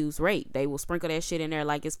gratuitously use rape. They will sprinkle that shit in there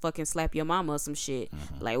like it's fucking Slap Your Mama or some shit.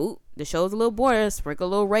 Like, ooh, the show's a little boring. Sprinkle a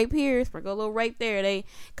little rape here, sprinkle a little rape there. They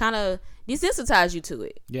kind of desensitize you to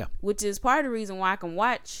it. Yeah. Which is part of the reason why I can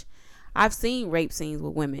watch. I've seen rape scenes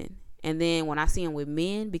with women, and then when I see them with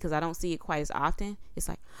men, because I don't see it quite as often, it's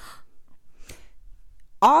like.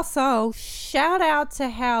 Also, shout out to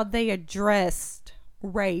how they addressed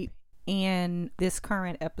rape in this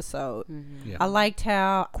current episode. Yeah. I liked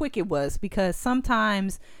how quick it was, because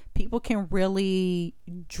sometimes people can really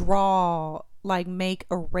make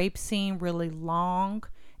a rape scene really long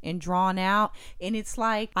and drawn out. And it's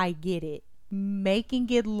like, I get it. Making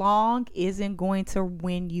it long isn't going to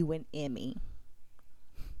win you an Emmy.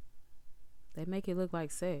 They make it look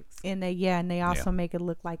like sex. And they also make it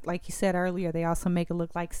look like you said earlier, they also make it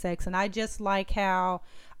look like sex. And I just like how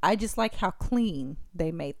clean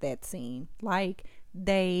they made that scene. Like,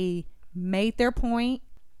 they made their point.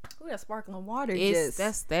 Ooh, that sparkling water.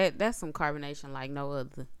 That's some carbonation like no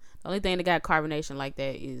other. The only thing that got carbonation like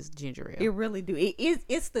that is ginger ale. It really do.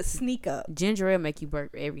 It's the sneak up. Ginger ale make you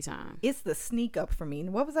burp every time. It's the sneak up for me.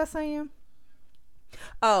 What was I saying?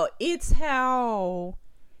 Oh, it's how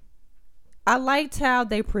I liked how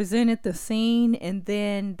they presented the scene, and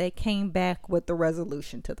then they came back with the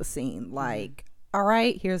resolution to the scene. Like, all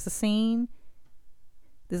right, here's the scene.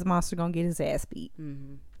 This monster gonna get his ass beat.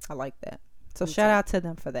 Mm-hmm. I like that. So shout out to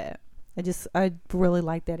them for that. I really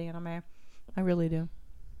like that anime. I really do.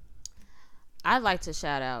 I'd like to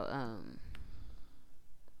shout out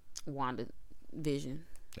WandaVision.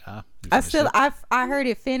 I heard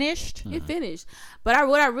it finished. It finished, but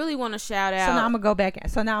what I really want to shout out. So now I'm gonna go back.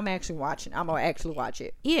 So now I'm actually watching. I'm gonna actually watch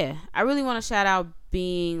it. Yeah, I really want to shout out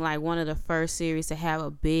being like one of the first series to have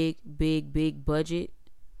a big budget.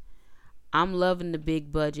 I'm loving the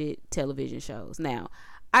big budget television shows. Now,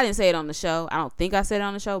 I didn't say it on the show. I don't think I said it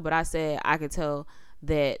on the show, but I said I could tell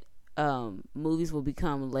that movies will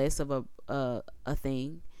become less of a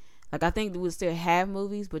thing. Like, I think we'll still have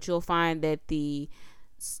movies, but you'll find that the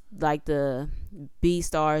B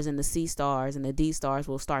stars and the C stars and the D stars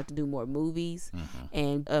will start to do more movies,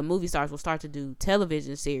 and movie stars will start to do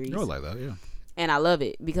television series. Oh, like that, yeah. And I love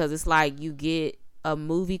it because it's like you get a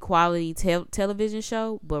movie quality television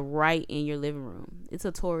show, but right in your living room. It's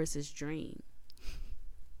a tourist's dream.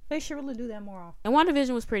 They should really do that more often. And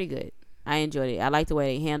WandaVision was pretty good. I enjoyed it. I liked the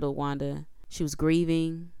way they handled Wanda. She was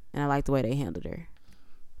grieving, and I liked the way they handled her.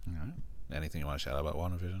 All right. Anything you want to shout out about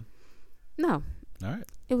WandaVision? No. All right.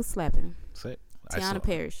 It was slapping. Sick. Tiana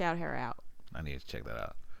Perry, shout her out. I need to check that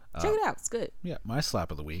out. Check it out. It's good. Yeah, my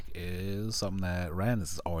slap of the week is something that Ren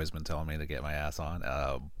has always been telling me to get my ass on.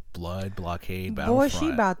 Blood Blockade Battlefront. Boy,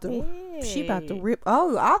 she about to rip.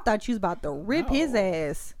 Oh, I thought you was about to rip his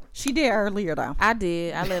ass. She did earlier though. I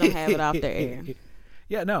did. I let him have it off their air.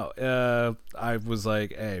 Yeah, no. I was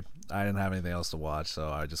like, hey, I didn't have anything else to watch, so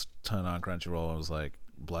I just turned on Crunchyroll and was like,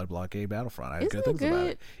 Blood Blockade Battlefront. I had good things about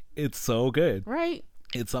it. It's so good. Right.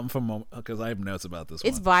 It's something from, because I have notes about this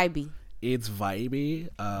It's one. vibey. It's vibey.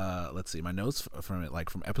 Let's see. My notes from it, like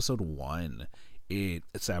from episode 1, it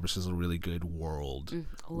establishes a really good world.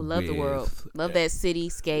 Love the world. Love that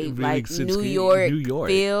cityscape, really like New York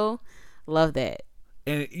feel. Love that.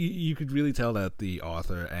 And you could really tell that the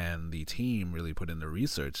author and the team really put in the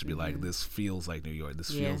research to be like, this feels like New York.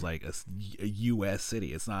 This feels like a U.S.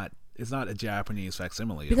 city. It's not a Japanese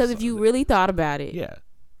facsimile. Because if you really thought about it, yeah,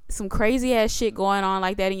 some crazy ass shit going on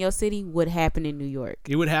like that in your city would happen in New York.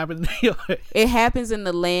 It would happen in New York. It happens in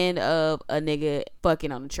the land of a nigga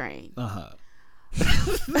fucking on a train.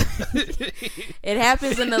 It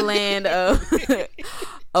happens in the land of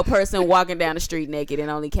a person walking down the street naked and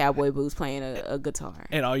only cowboy boots playing a guitar.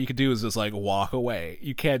 And all you could do is just like walk away.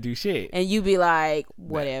 You can't do shit. And you be like,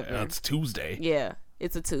 whatever. It's Tuesday. Yeah,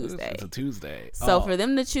 it's a Tuesday. It's a Tuesday. So for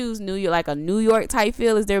them to choose New York, like a New York type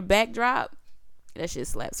feel as their backdrop, that shit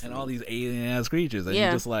slaps. And all these alien ass creatures, and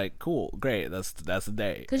you're just like, cool, great. That's the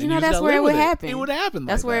day. Because you know that's where it would happen. It would happen.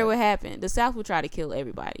 That's where it would happen. The South would try to kill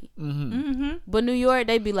everybody. But New York,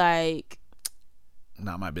 they'd be like,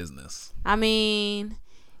 not my business. I mean,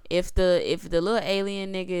 if the little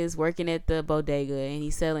alien nigga is working at the bodega and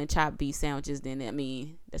he's selling chopped beef sandwiches, then I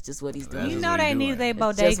mean, that's just what he's doing. You know they need their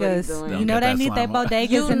bodegas. You know they need their bodegas.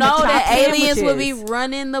 You know that aliens would be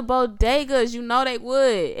running the bodegas. You know they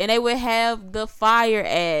would, and they would have the fire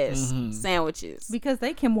ass sandwiches because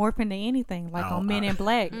they can morph into anything, like on Men in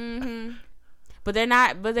Black. But they're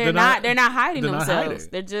not. But they're not hiding themselves.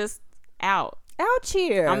 They're just out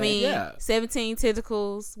here. I mean, 17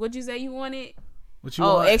 tentacles. What'd you say you wanted? What you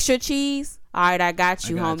want? Extra cheese? All right, I got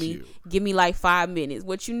you, homie. Give me like 5 minutes.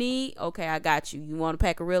 What you need? Okay, I got you. You want a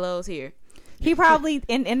pack of Rillos? Here. He probably,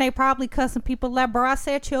 and they probably cussing people like, bro, I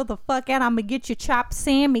said chill the fuck out. I'm going to get you chopped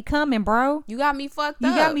Sammy coming, bro. You got me fucked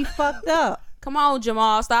up. Come on,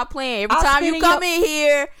 Jamal. Stop playing. Every time you come in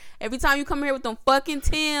here with them fucking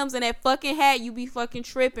Timbs and that fucking hat, you be fucking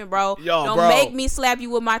tripping, bro. Don't make me slap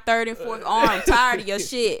you with my third and fourth arm. I'm tired of your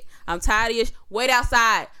shit. Wait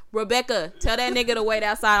outside. Rebecca, tell that nigga to wait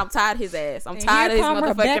outside. I'm tired of his ass. I'm tired of his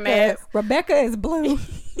motherfucking ass. Rebecca is blue.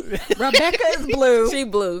 Rebecca is blue. She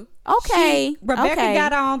blue. Okay. Rebecca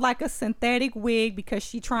got on like a synthetic wig because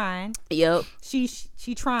she trying. Yep. She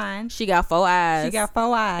trying. She got 4 eyes.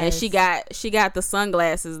 And she got the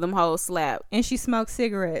sunglasses, them hoes slap. And she smokes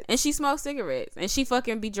cigarettes. And she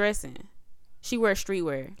fucking be dressing. She wear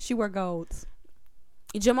streetwear. She wear golds.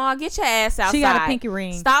 Jamal, get your ass outside. She got a pinky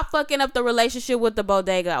ring. Stop fucking up the relationship with the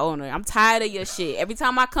bodega owner. I'm tired of your shit. Every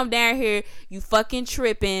time I come down here, you fucking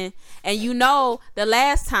tripping. And you know, the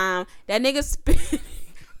last time that nigga spit.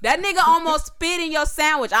 That nigga almost spit in your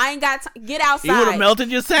sandwich. I ain't got get outside. He would have melted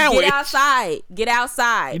your sandwich. Get outside. Get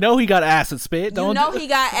outside. You know he got acid spit. You know he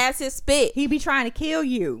got acid spit. He be trying to kill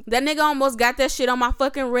you. That nigga almost got that shit on my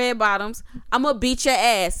fucking red bottoms. I'ma beat your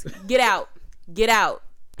ass. Get out. Get out.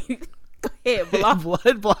 Go ahead,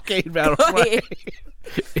 Blood blockade battle. Go ahead.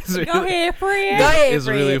 Go ahead, friend. Go ahead, It's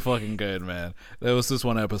friend. really fucking good, man. There was this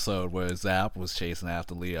one episode where Zap was chasing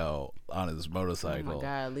after Leo on his motorcycle. Oh my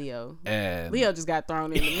god, Leo. And Leo just got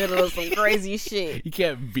thrown in the middle of some crazy shit. he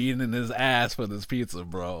kept beating his ass for this pizza,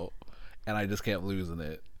 bro. And I just kept losing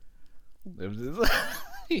it. It was just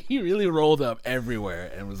he really rolled up everywhere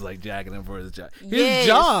and was like jacking him for his job. His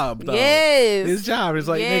job, though. Yes. His job is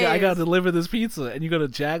like, nigga, I gotta deliver this pizza and you gonna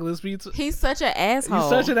jack this pizza? He's such an asshole. He's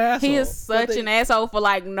such an asshole. He is such an asshole for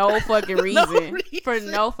like no fucking reason. For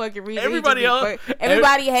no fucking reason. Everybody else,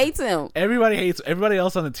 everybody hates him. Everybody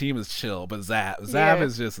else on the team is chill, but Zap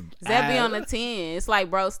is just Zap be on the 10. It's like,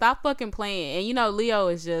 bro, stop fucking playing. And you know, Leo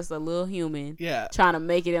is just a little human. Yeah. Trying to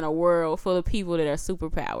make it in a world full of people that are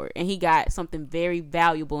superpowered. And he got something very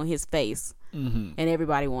valuable in his face. And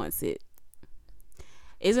everybody wants it.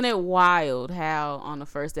 Isn't it wild how on the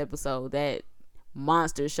first episode that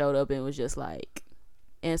monster showed up and was just like,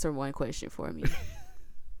 answer one question for me.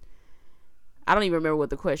 I don't even remember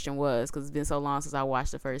what the question was because it's been so long since I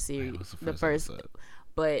watched the first series. The first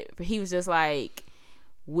but he was just like,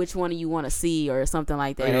 which one of you want to see or something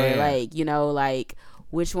like that. Or like, you know, like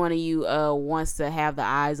which one of you wants to have the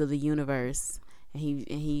eyes of the universe.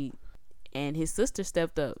 And his sister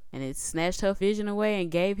stepped up and it snatched her vision away and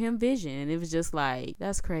gave him vision. And it was just like,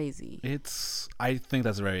 that's crazy. I think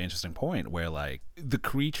that's a very interesting point where like the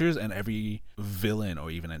creatures and every villain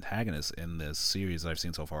or even antagonist in this series that I've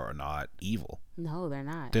seen so far are not evil. No, they're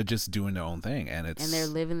not. They're just doing their own thing. And they're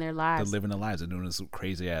living their lives. They're doing this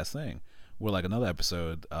crazy ass thing. Where like another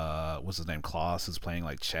episode, what's his name? Klaus is playing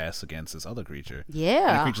like chess against this other creature.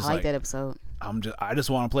 Yeah, I like that episode. I just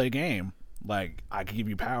want to play a game. Like I could give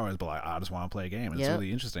you powers, but like I just want to play a game. And it's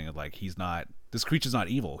really interesting. Like this creature's not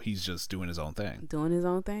evil. He's just doing his own thing.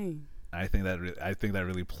 I think that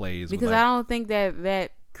really plays because with, like, I don't think that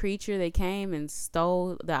creature that came and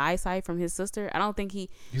stole the eyesight from his sister. I don't think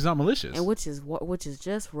he's not malicious, and which is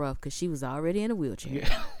just rough because she was already in a wheelchair.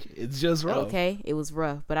 Yeah, it's just rough. Okay, it was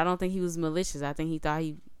rough, but I don't think he was malicious. I think he thought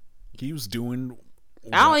he was doing.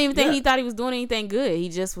 I don't even think he thought he was doing anything good. He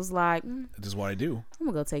just was like, this is what I do. I'm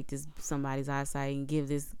gonna go take somebody's eyesight and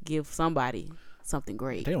give somebody something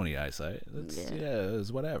great. They don't need eyesight.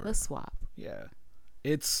 It's whatever. Let's swap. Yeah,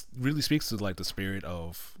 it's really speaks to like the spirit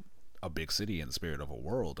of a big city and the spirit of a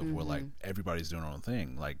world of where like everybody's doing their own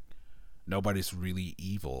thing. Like nobody's really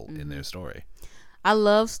evil in their story. I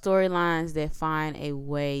love storylines that find a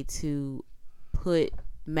way to put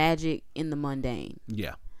magic in the mundane.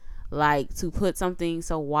 Yeah. Like to put something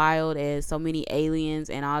so wild as so many aliens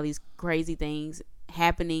and all these crazy things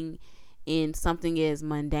happening in something as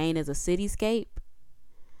mundane as a cityscape.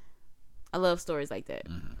 I love stories like that.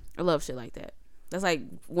 I love shit like that. That's like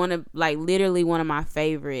literally one of my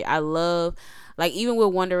favorite. I love, like, even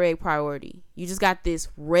with Wonder Egg Priority, you just got this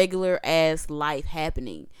regular ass life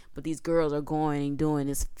happening, but these girls are going and doing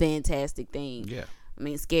this fantastic thing. Yeah. I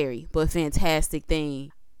mean, scary, but fantastic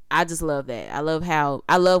thing. I just love that. I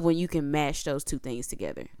love when you can mash those two things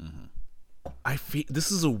together. I feel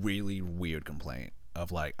this is a really weird complaint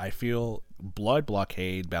of like, I feel Blood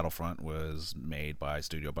Blockade Battlefront was made by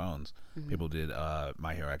Studio Bones. People did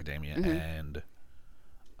My Hero Academia and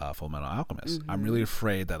Full Metal Alchemist. I'm really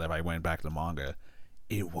afraid that if I went back to the manga,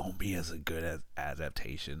 it won't be as good as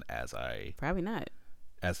adaptation as probably not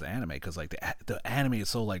as the anime, because like the anime is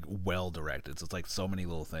so like well directed. So it's like so many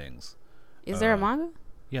little things. Is there a manga?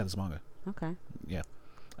 Yeah, there's manga. Okay. Yeah,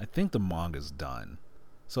 I think the manga's done.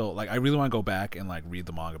 So like I really want to go back and like read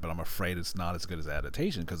the manga, but I'm afraid it's not as good as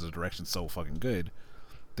adaptation because the direction's so fucking good.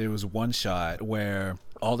 There was one shot where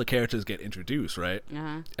all the characters get introduced, right?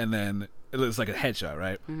 And then it's like a headshot,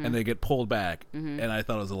 right? And they get pulled back, and I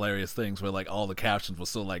thought it was hilarious things where like all the captions were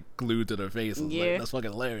still like glued to their faces. Like, that's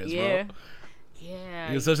fucking hilarious, bro.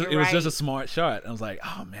 Yeah, it was just a smart shot. I was like,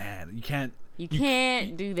 oh man, you can't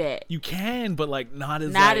do that. You can, but like not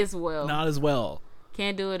as well.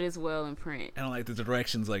 Can't do it as well in print. And like the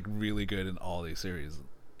direction's like really good in all these series,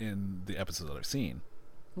 in the episodes that I've seen.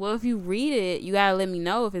 Well, if you read it, you gotta let me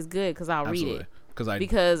know if it's good, because I'll read it.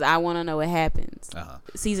 Because I want to know what happens.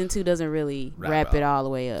 Season 2 doesn't really wrap it all the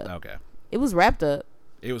way up. Okay. It was wrapped up.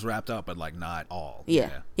 It was wrapped up, but like not all.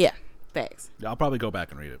 Yeah. Facts. I'll probably go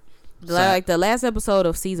back and read it. Like the last episode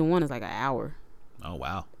of season 1 is like an hour. Oh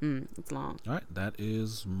wow. It's long. All right, that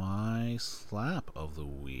is my slap of the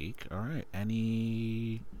week. All right,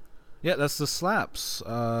 that's the slaps.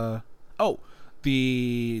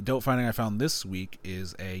 The dope finding I found this week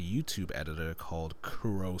is a YouTube editor called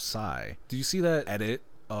Kurosai. Did you see that edit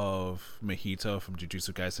of Mahito from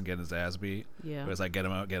Jujutsu Kaisen getting his ass beat? Yeah. Where it's like, get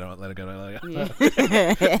him out, let it go, let it go. Yeah.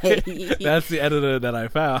 That's the editor that I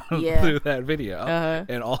found through that video.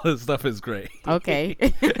 And all his stuff is great. Okay.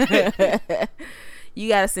 You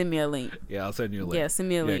gotta send me a link. Yeah, I'll send you a link. Yeah, send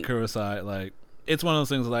me a link. Yeah, Kurosai, like, it's one of those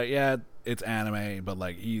things like, yeah, it's anime, but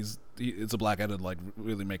like it's a black editor, like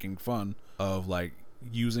really making fun of like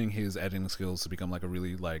using his editing skills to become like a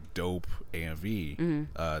really like dope AMV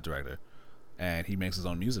director. And he makes his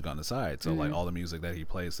own music on the side, so like all the music that he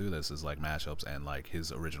plays through this is like mashups and like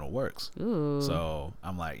his original works. Ooh. So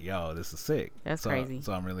I'm like, yo, this is sick. That's crazy.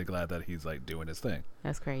 So I'm really glad that he's like doing his thing.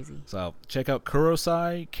 That's crazy. So check out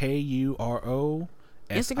Kurosai, Kurosai.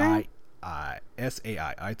 Instagram?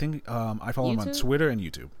 SAI. I think I follow him on Twitter and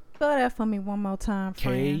YouTube. Spell that for me one more time,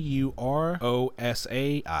 friend.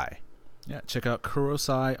 Kurosai. Yeah, check out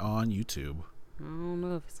Kurosai on YouTube. I don't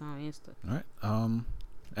know if it's on Insta. All right.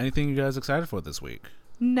 Anything you guys excited for this week?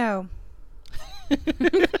 No.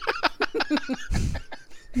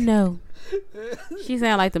 No. She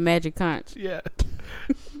sound like the Magic Conch. Yeah.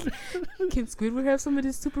 Can Squidward have some of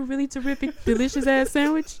this super really terrific delicious ass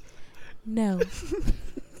sandwich? No.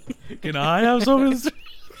 Can I have some of this?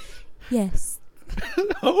 Yes.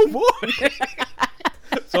 Oh boy.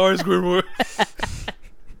 Sorry, Squidward.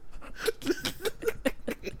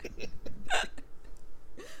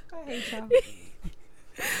 I hate y'all.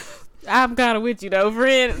 I'm kind of with you though,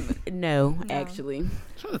 friend. No, actually. I'm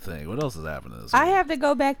trying to think. What else is happening this week? I have to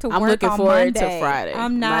go back to work I'm looking on forward Monday. to Friday.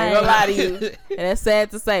 I'm not not. gonna lie to you. And that's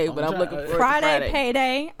sad to say, but I'm looking forward to Friday.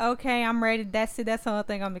 Payday. Okay, I'm ready. That's it. That's the only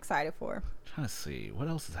thing I'm excited for. Trying to see what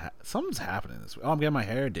else is something's happening this week. Oh, I'm getting my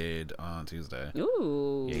hair did on Tuesday.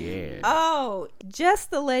 Ooh. Yeah. Oh,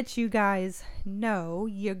 just to let you guys know,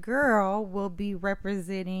 your girl will be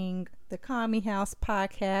representing the Kami House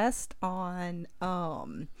podcast on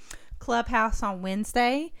Clubhouse on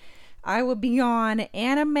Wednesday. I will be on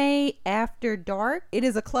Anime After Dark. It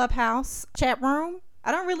is a Clubhouse chat room.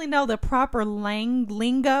 I don't really know the proper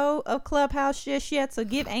lingo of Clubhouse just yet, so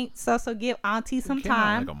give Auntie some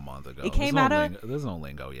time. Like a month ago. It came out there's no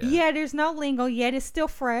lingo yet. Yeah, there's no lingo yet. It's still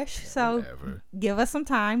fresh, so Whatever. Give us some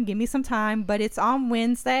time. Give me some time, but it's on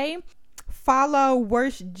Wednesday. Follow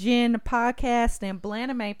Worst Gen podcast and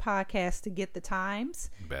Blaname podcast to get the times.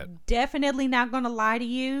 Bet. Definitely not gonna lie to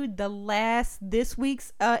you. This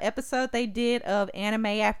week's episode they did of Anime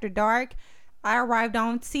After Dark, I arrived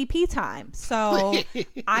on CP time, so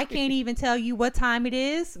I can't even tell you what time it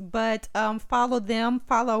is, but follow them.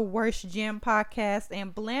 Follow Worst Gym podcast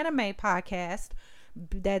and Blaname podcast.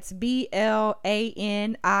 That's BLANIM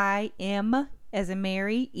as in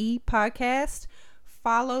Mary E podcast.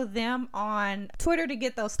 Follow them on Twitter to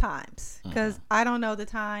get those times, because I don't know the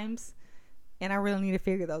times and I really need to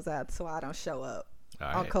figure those out so I don't show up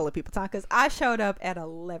on Color People time, because I showed up at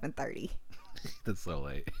 11:30. That's so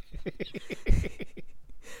late.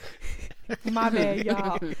 My bad,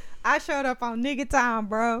 y'all. I showed up on nigga time,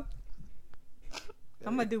 bro.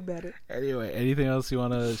 I'm gonna do better. Anyway, anything else you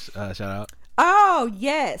want to shout out? Oh,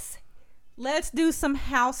 yes. Let's do some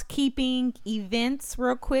housekeeping events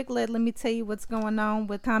real quick. Let me tell you what's going on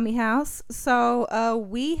with Kami House. So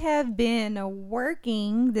we have been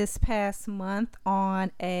working this past month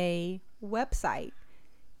on a website.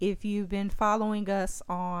 If you've been following us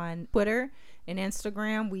on Twitter and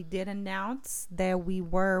Instagram, we did announce that we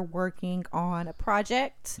were working on a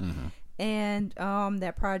project. And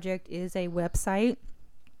that project is a website.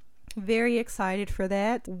 Very excited for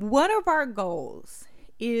that. One of our goals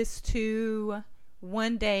is to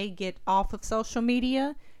one day get off of social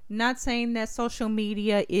media. Not saying that social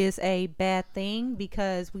media is a bad thing,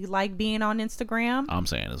 because we like being on Instagram. I'm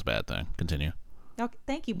saying it's a bad thing. Continue. Okay,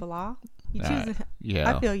 thank you, Bilal. You choose.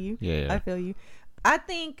 Yeah, I feel you. Yeah, I feel you. I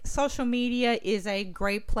think social media is a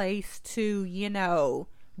great place to,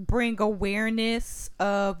 bring awareness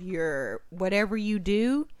of your whatever you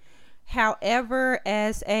do. However,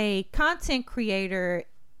 as a content creator,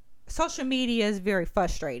 social media is very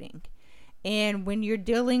frustrating. And when you're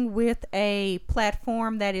dealing with a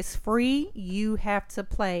platform that is free, you have to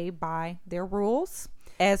play by their rules.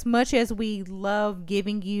 As much as we love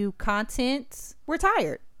giving you content, we're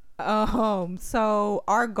tired. So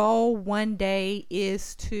our goal one day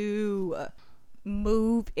is to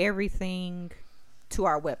move everything to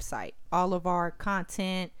our website. All of our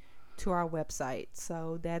content to our website.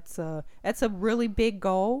 So that's a really big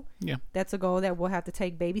goal. Yeah. That's a goal that we'll have to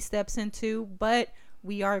take baby steps into, but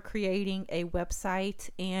we are creating a website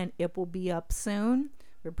and it will be up soon.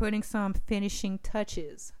 We're putting some finishing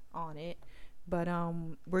touches on it, but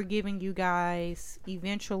we're giving you guys,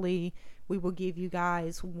 eventually we will give you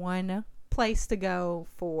guys one place to go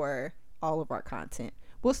for all of our content.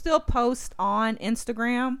 We'll still post on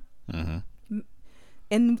Instagram.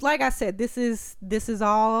 And like I said, this is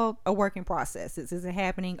all a working process. This isn't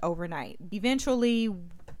happening overnight. Eventually,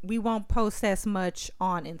 we won't post as much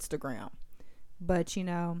on Instagram. But, you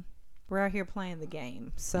know, we're out here playing the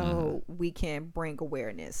game. So we can bring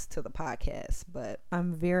awareness to the podcast. But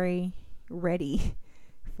I'm very ready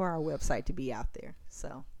for our website to be out there.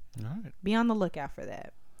 So All right. be on the lookout for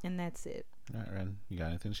that. And that's it. All right, Ren, you got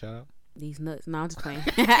anything to shout out? These nuts. No, I'm just playing.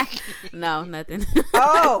 No, nothing.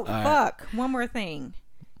 Oh, right. fuck. One more thing.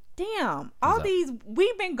 Damn.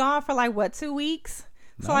 We've been gone for like, what, 2 weeks?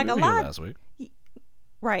 So No, like we a were here lot. last week.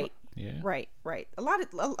 Right. Yeah. Right. A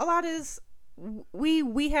lot is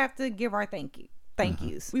we have to give our thank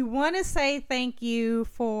yous. We want to say thank you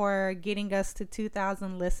for getting us to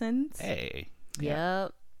 2,000 listens. Hey.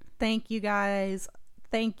 Yep. Thank you guys.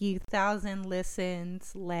 Thank you. 1,000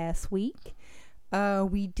 listens last week.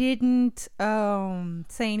 We didn't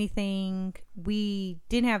say anything. We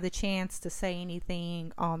didn't have the chance to say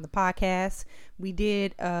anything on the podcast. We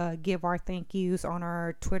did give our thank yous on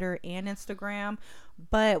our Twitter and Instagram,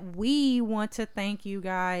 but we want to thank you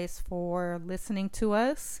guys for listening to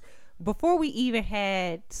us before we even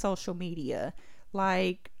had social media.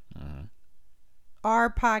 Like,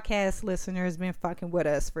 our podcast listeners been fucking with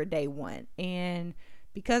us for day one, and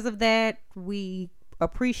because of that, we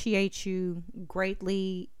appreciate you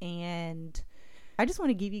greatly. And I just want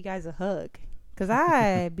to give you guys a hug, because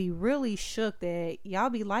I'd be really shook that y'all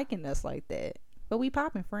be liking us like that. But we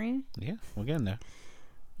popping, friend. Yeah, we're getting there.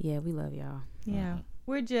 Yeah, we love y'all. Yeah.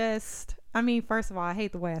 We're just, I mean, first of all, I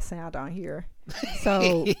hate the way I sound on here.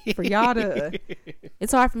 So for y'all to,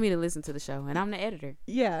 It's hard for me to listen to the show, and I'm the editor.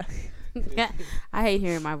 yeah. I hate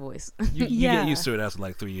hearing my voice. You Yeah. get used to it after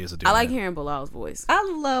like 3 years of doing I like it. hearing Bilal's voice, I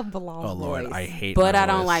love Bilal's Oh, Lord, voice. I hate but my I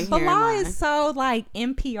don't voice. like hearing Bilal mine. is so like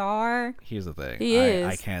NPR, Here's the thing. He I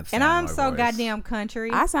is. can't stand and I'm my so voice. goddamn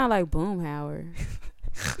country. I sound like Boomhauer.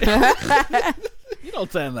 You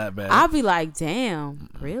don't sound that bad. I'll be like, damn,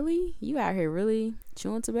 really? You out here really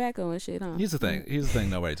chewing tobacco and shit, huh? Here's the thing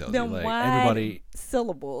nobody tells you. Them Like, wide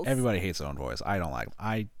syllables. everybody hates their own voice.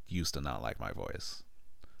 I used to not like my voice.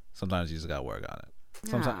 Sometimes you just gotta work on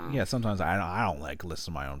it. Sometimes I don't like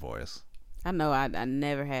listen to my own voice. I know I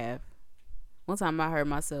never have. One time I heard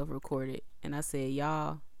myself record it, and I said,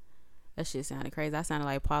 y'all, that shit sounded crazy. I sounded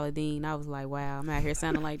like Paula Deen. I was like, wow, I'm out here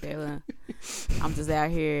sounding like that, huh? I'm just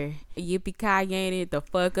out here yippee-ki-yaying it the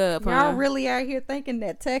fuck up, huh? Y'all really out here thinking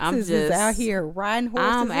that Texas is out here riding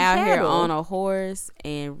horses I'm and out here cattle. on a horse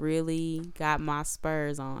and really got my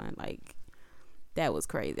spurs on. Like, that was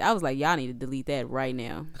crazy. I was like, y'all need to delete that right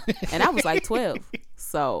now. And I was like 12.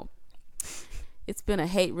 So it's been a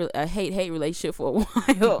hate relationship for a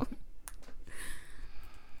while.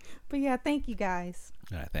 But yeah, thank you guys.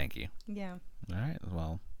 All right, thank you. Yeah. All right,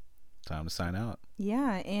 well, time to sign out.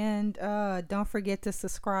 Yeah, and don't forget to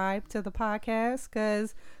subscribe to the podcast,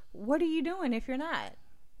 because what are you doing if you're not?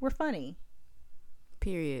 We're funny.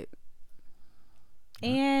 Period.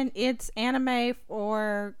 And it's anime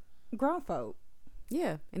for grown folk.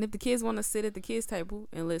 Yeah. And if the kids want to sit at the kids' table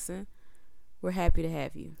and listen, we're happy to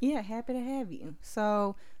have you. Yeah, happy to have you.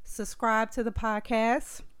 So subscribe to the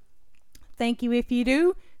podcast. Thank you if you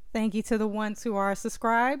do. Thank you to the ones who are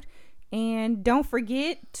subscribed. And don't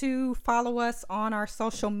forget to follow us on our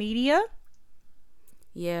social media.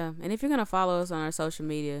 Yeah. And if you're going to follow us on our social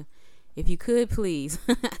media, if you could please,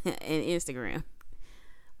 and Instagram,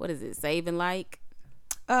 what is it? Save and like?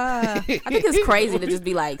 I think it's crazy to just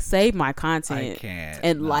be like, save my content I can't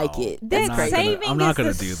and like it. That's That crazy. saving I'm not is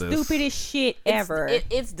gonna the do this. stupidest shit ever.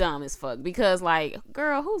 It's dumb as fuck, because like,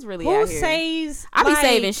 girl, who's really Who out here? saves? I be like,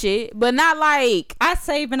 saving shit, but not like, I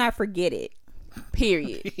save and I forget it.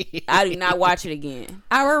 period. I do not watch it again.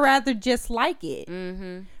 I would rather just like it.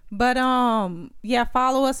 Mm-hmm. But yeah,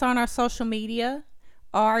 follow us on our social media.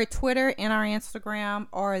 Our Twitter and our Instagram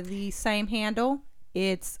are the same handle.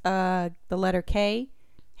 It's the letter K,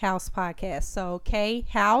 House Podcast. So K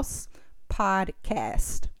House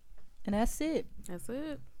Podcast. And that's it. That's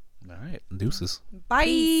it. All right, deuces.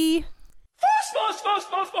 Bye.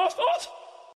 Force.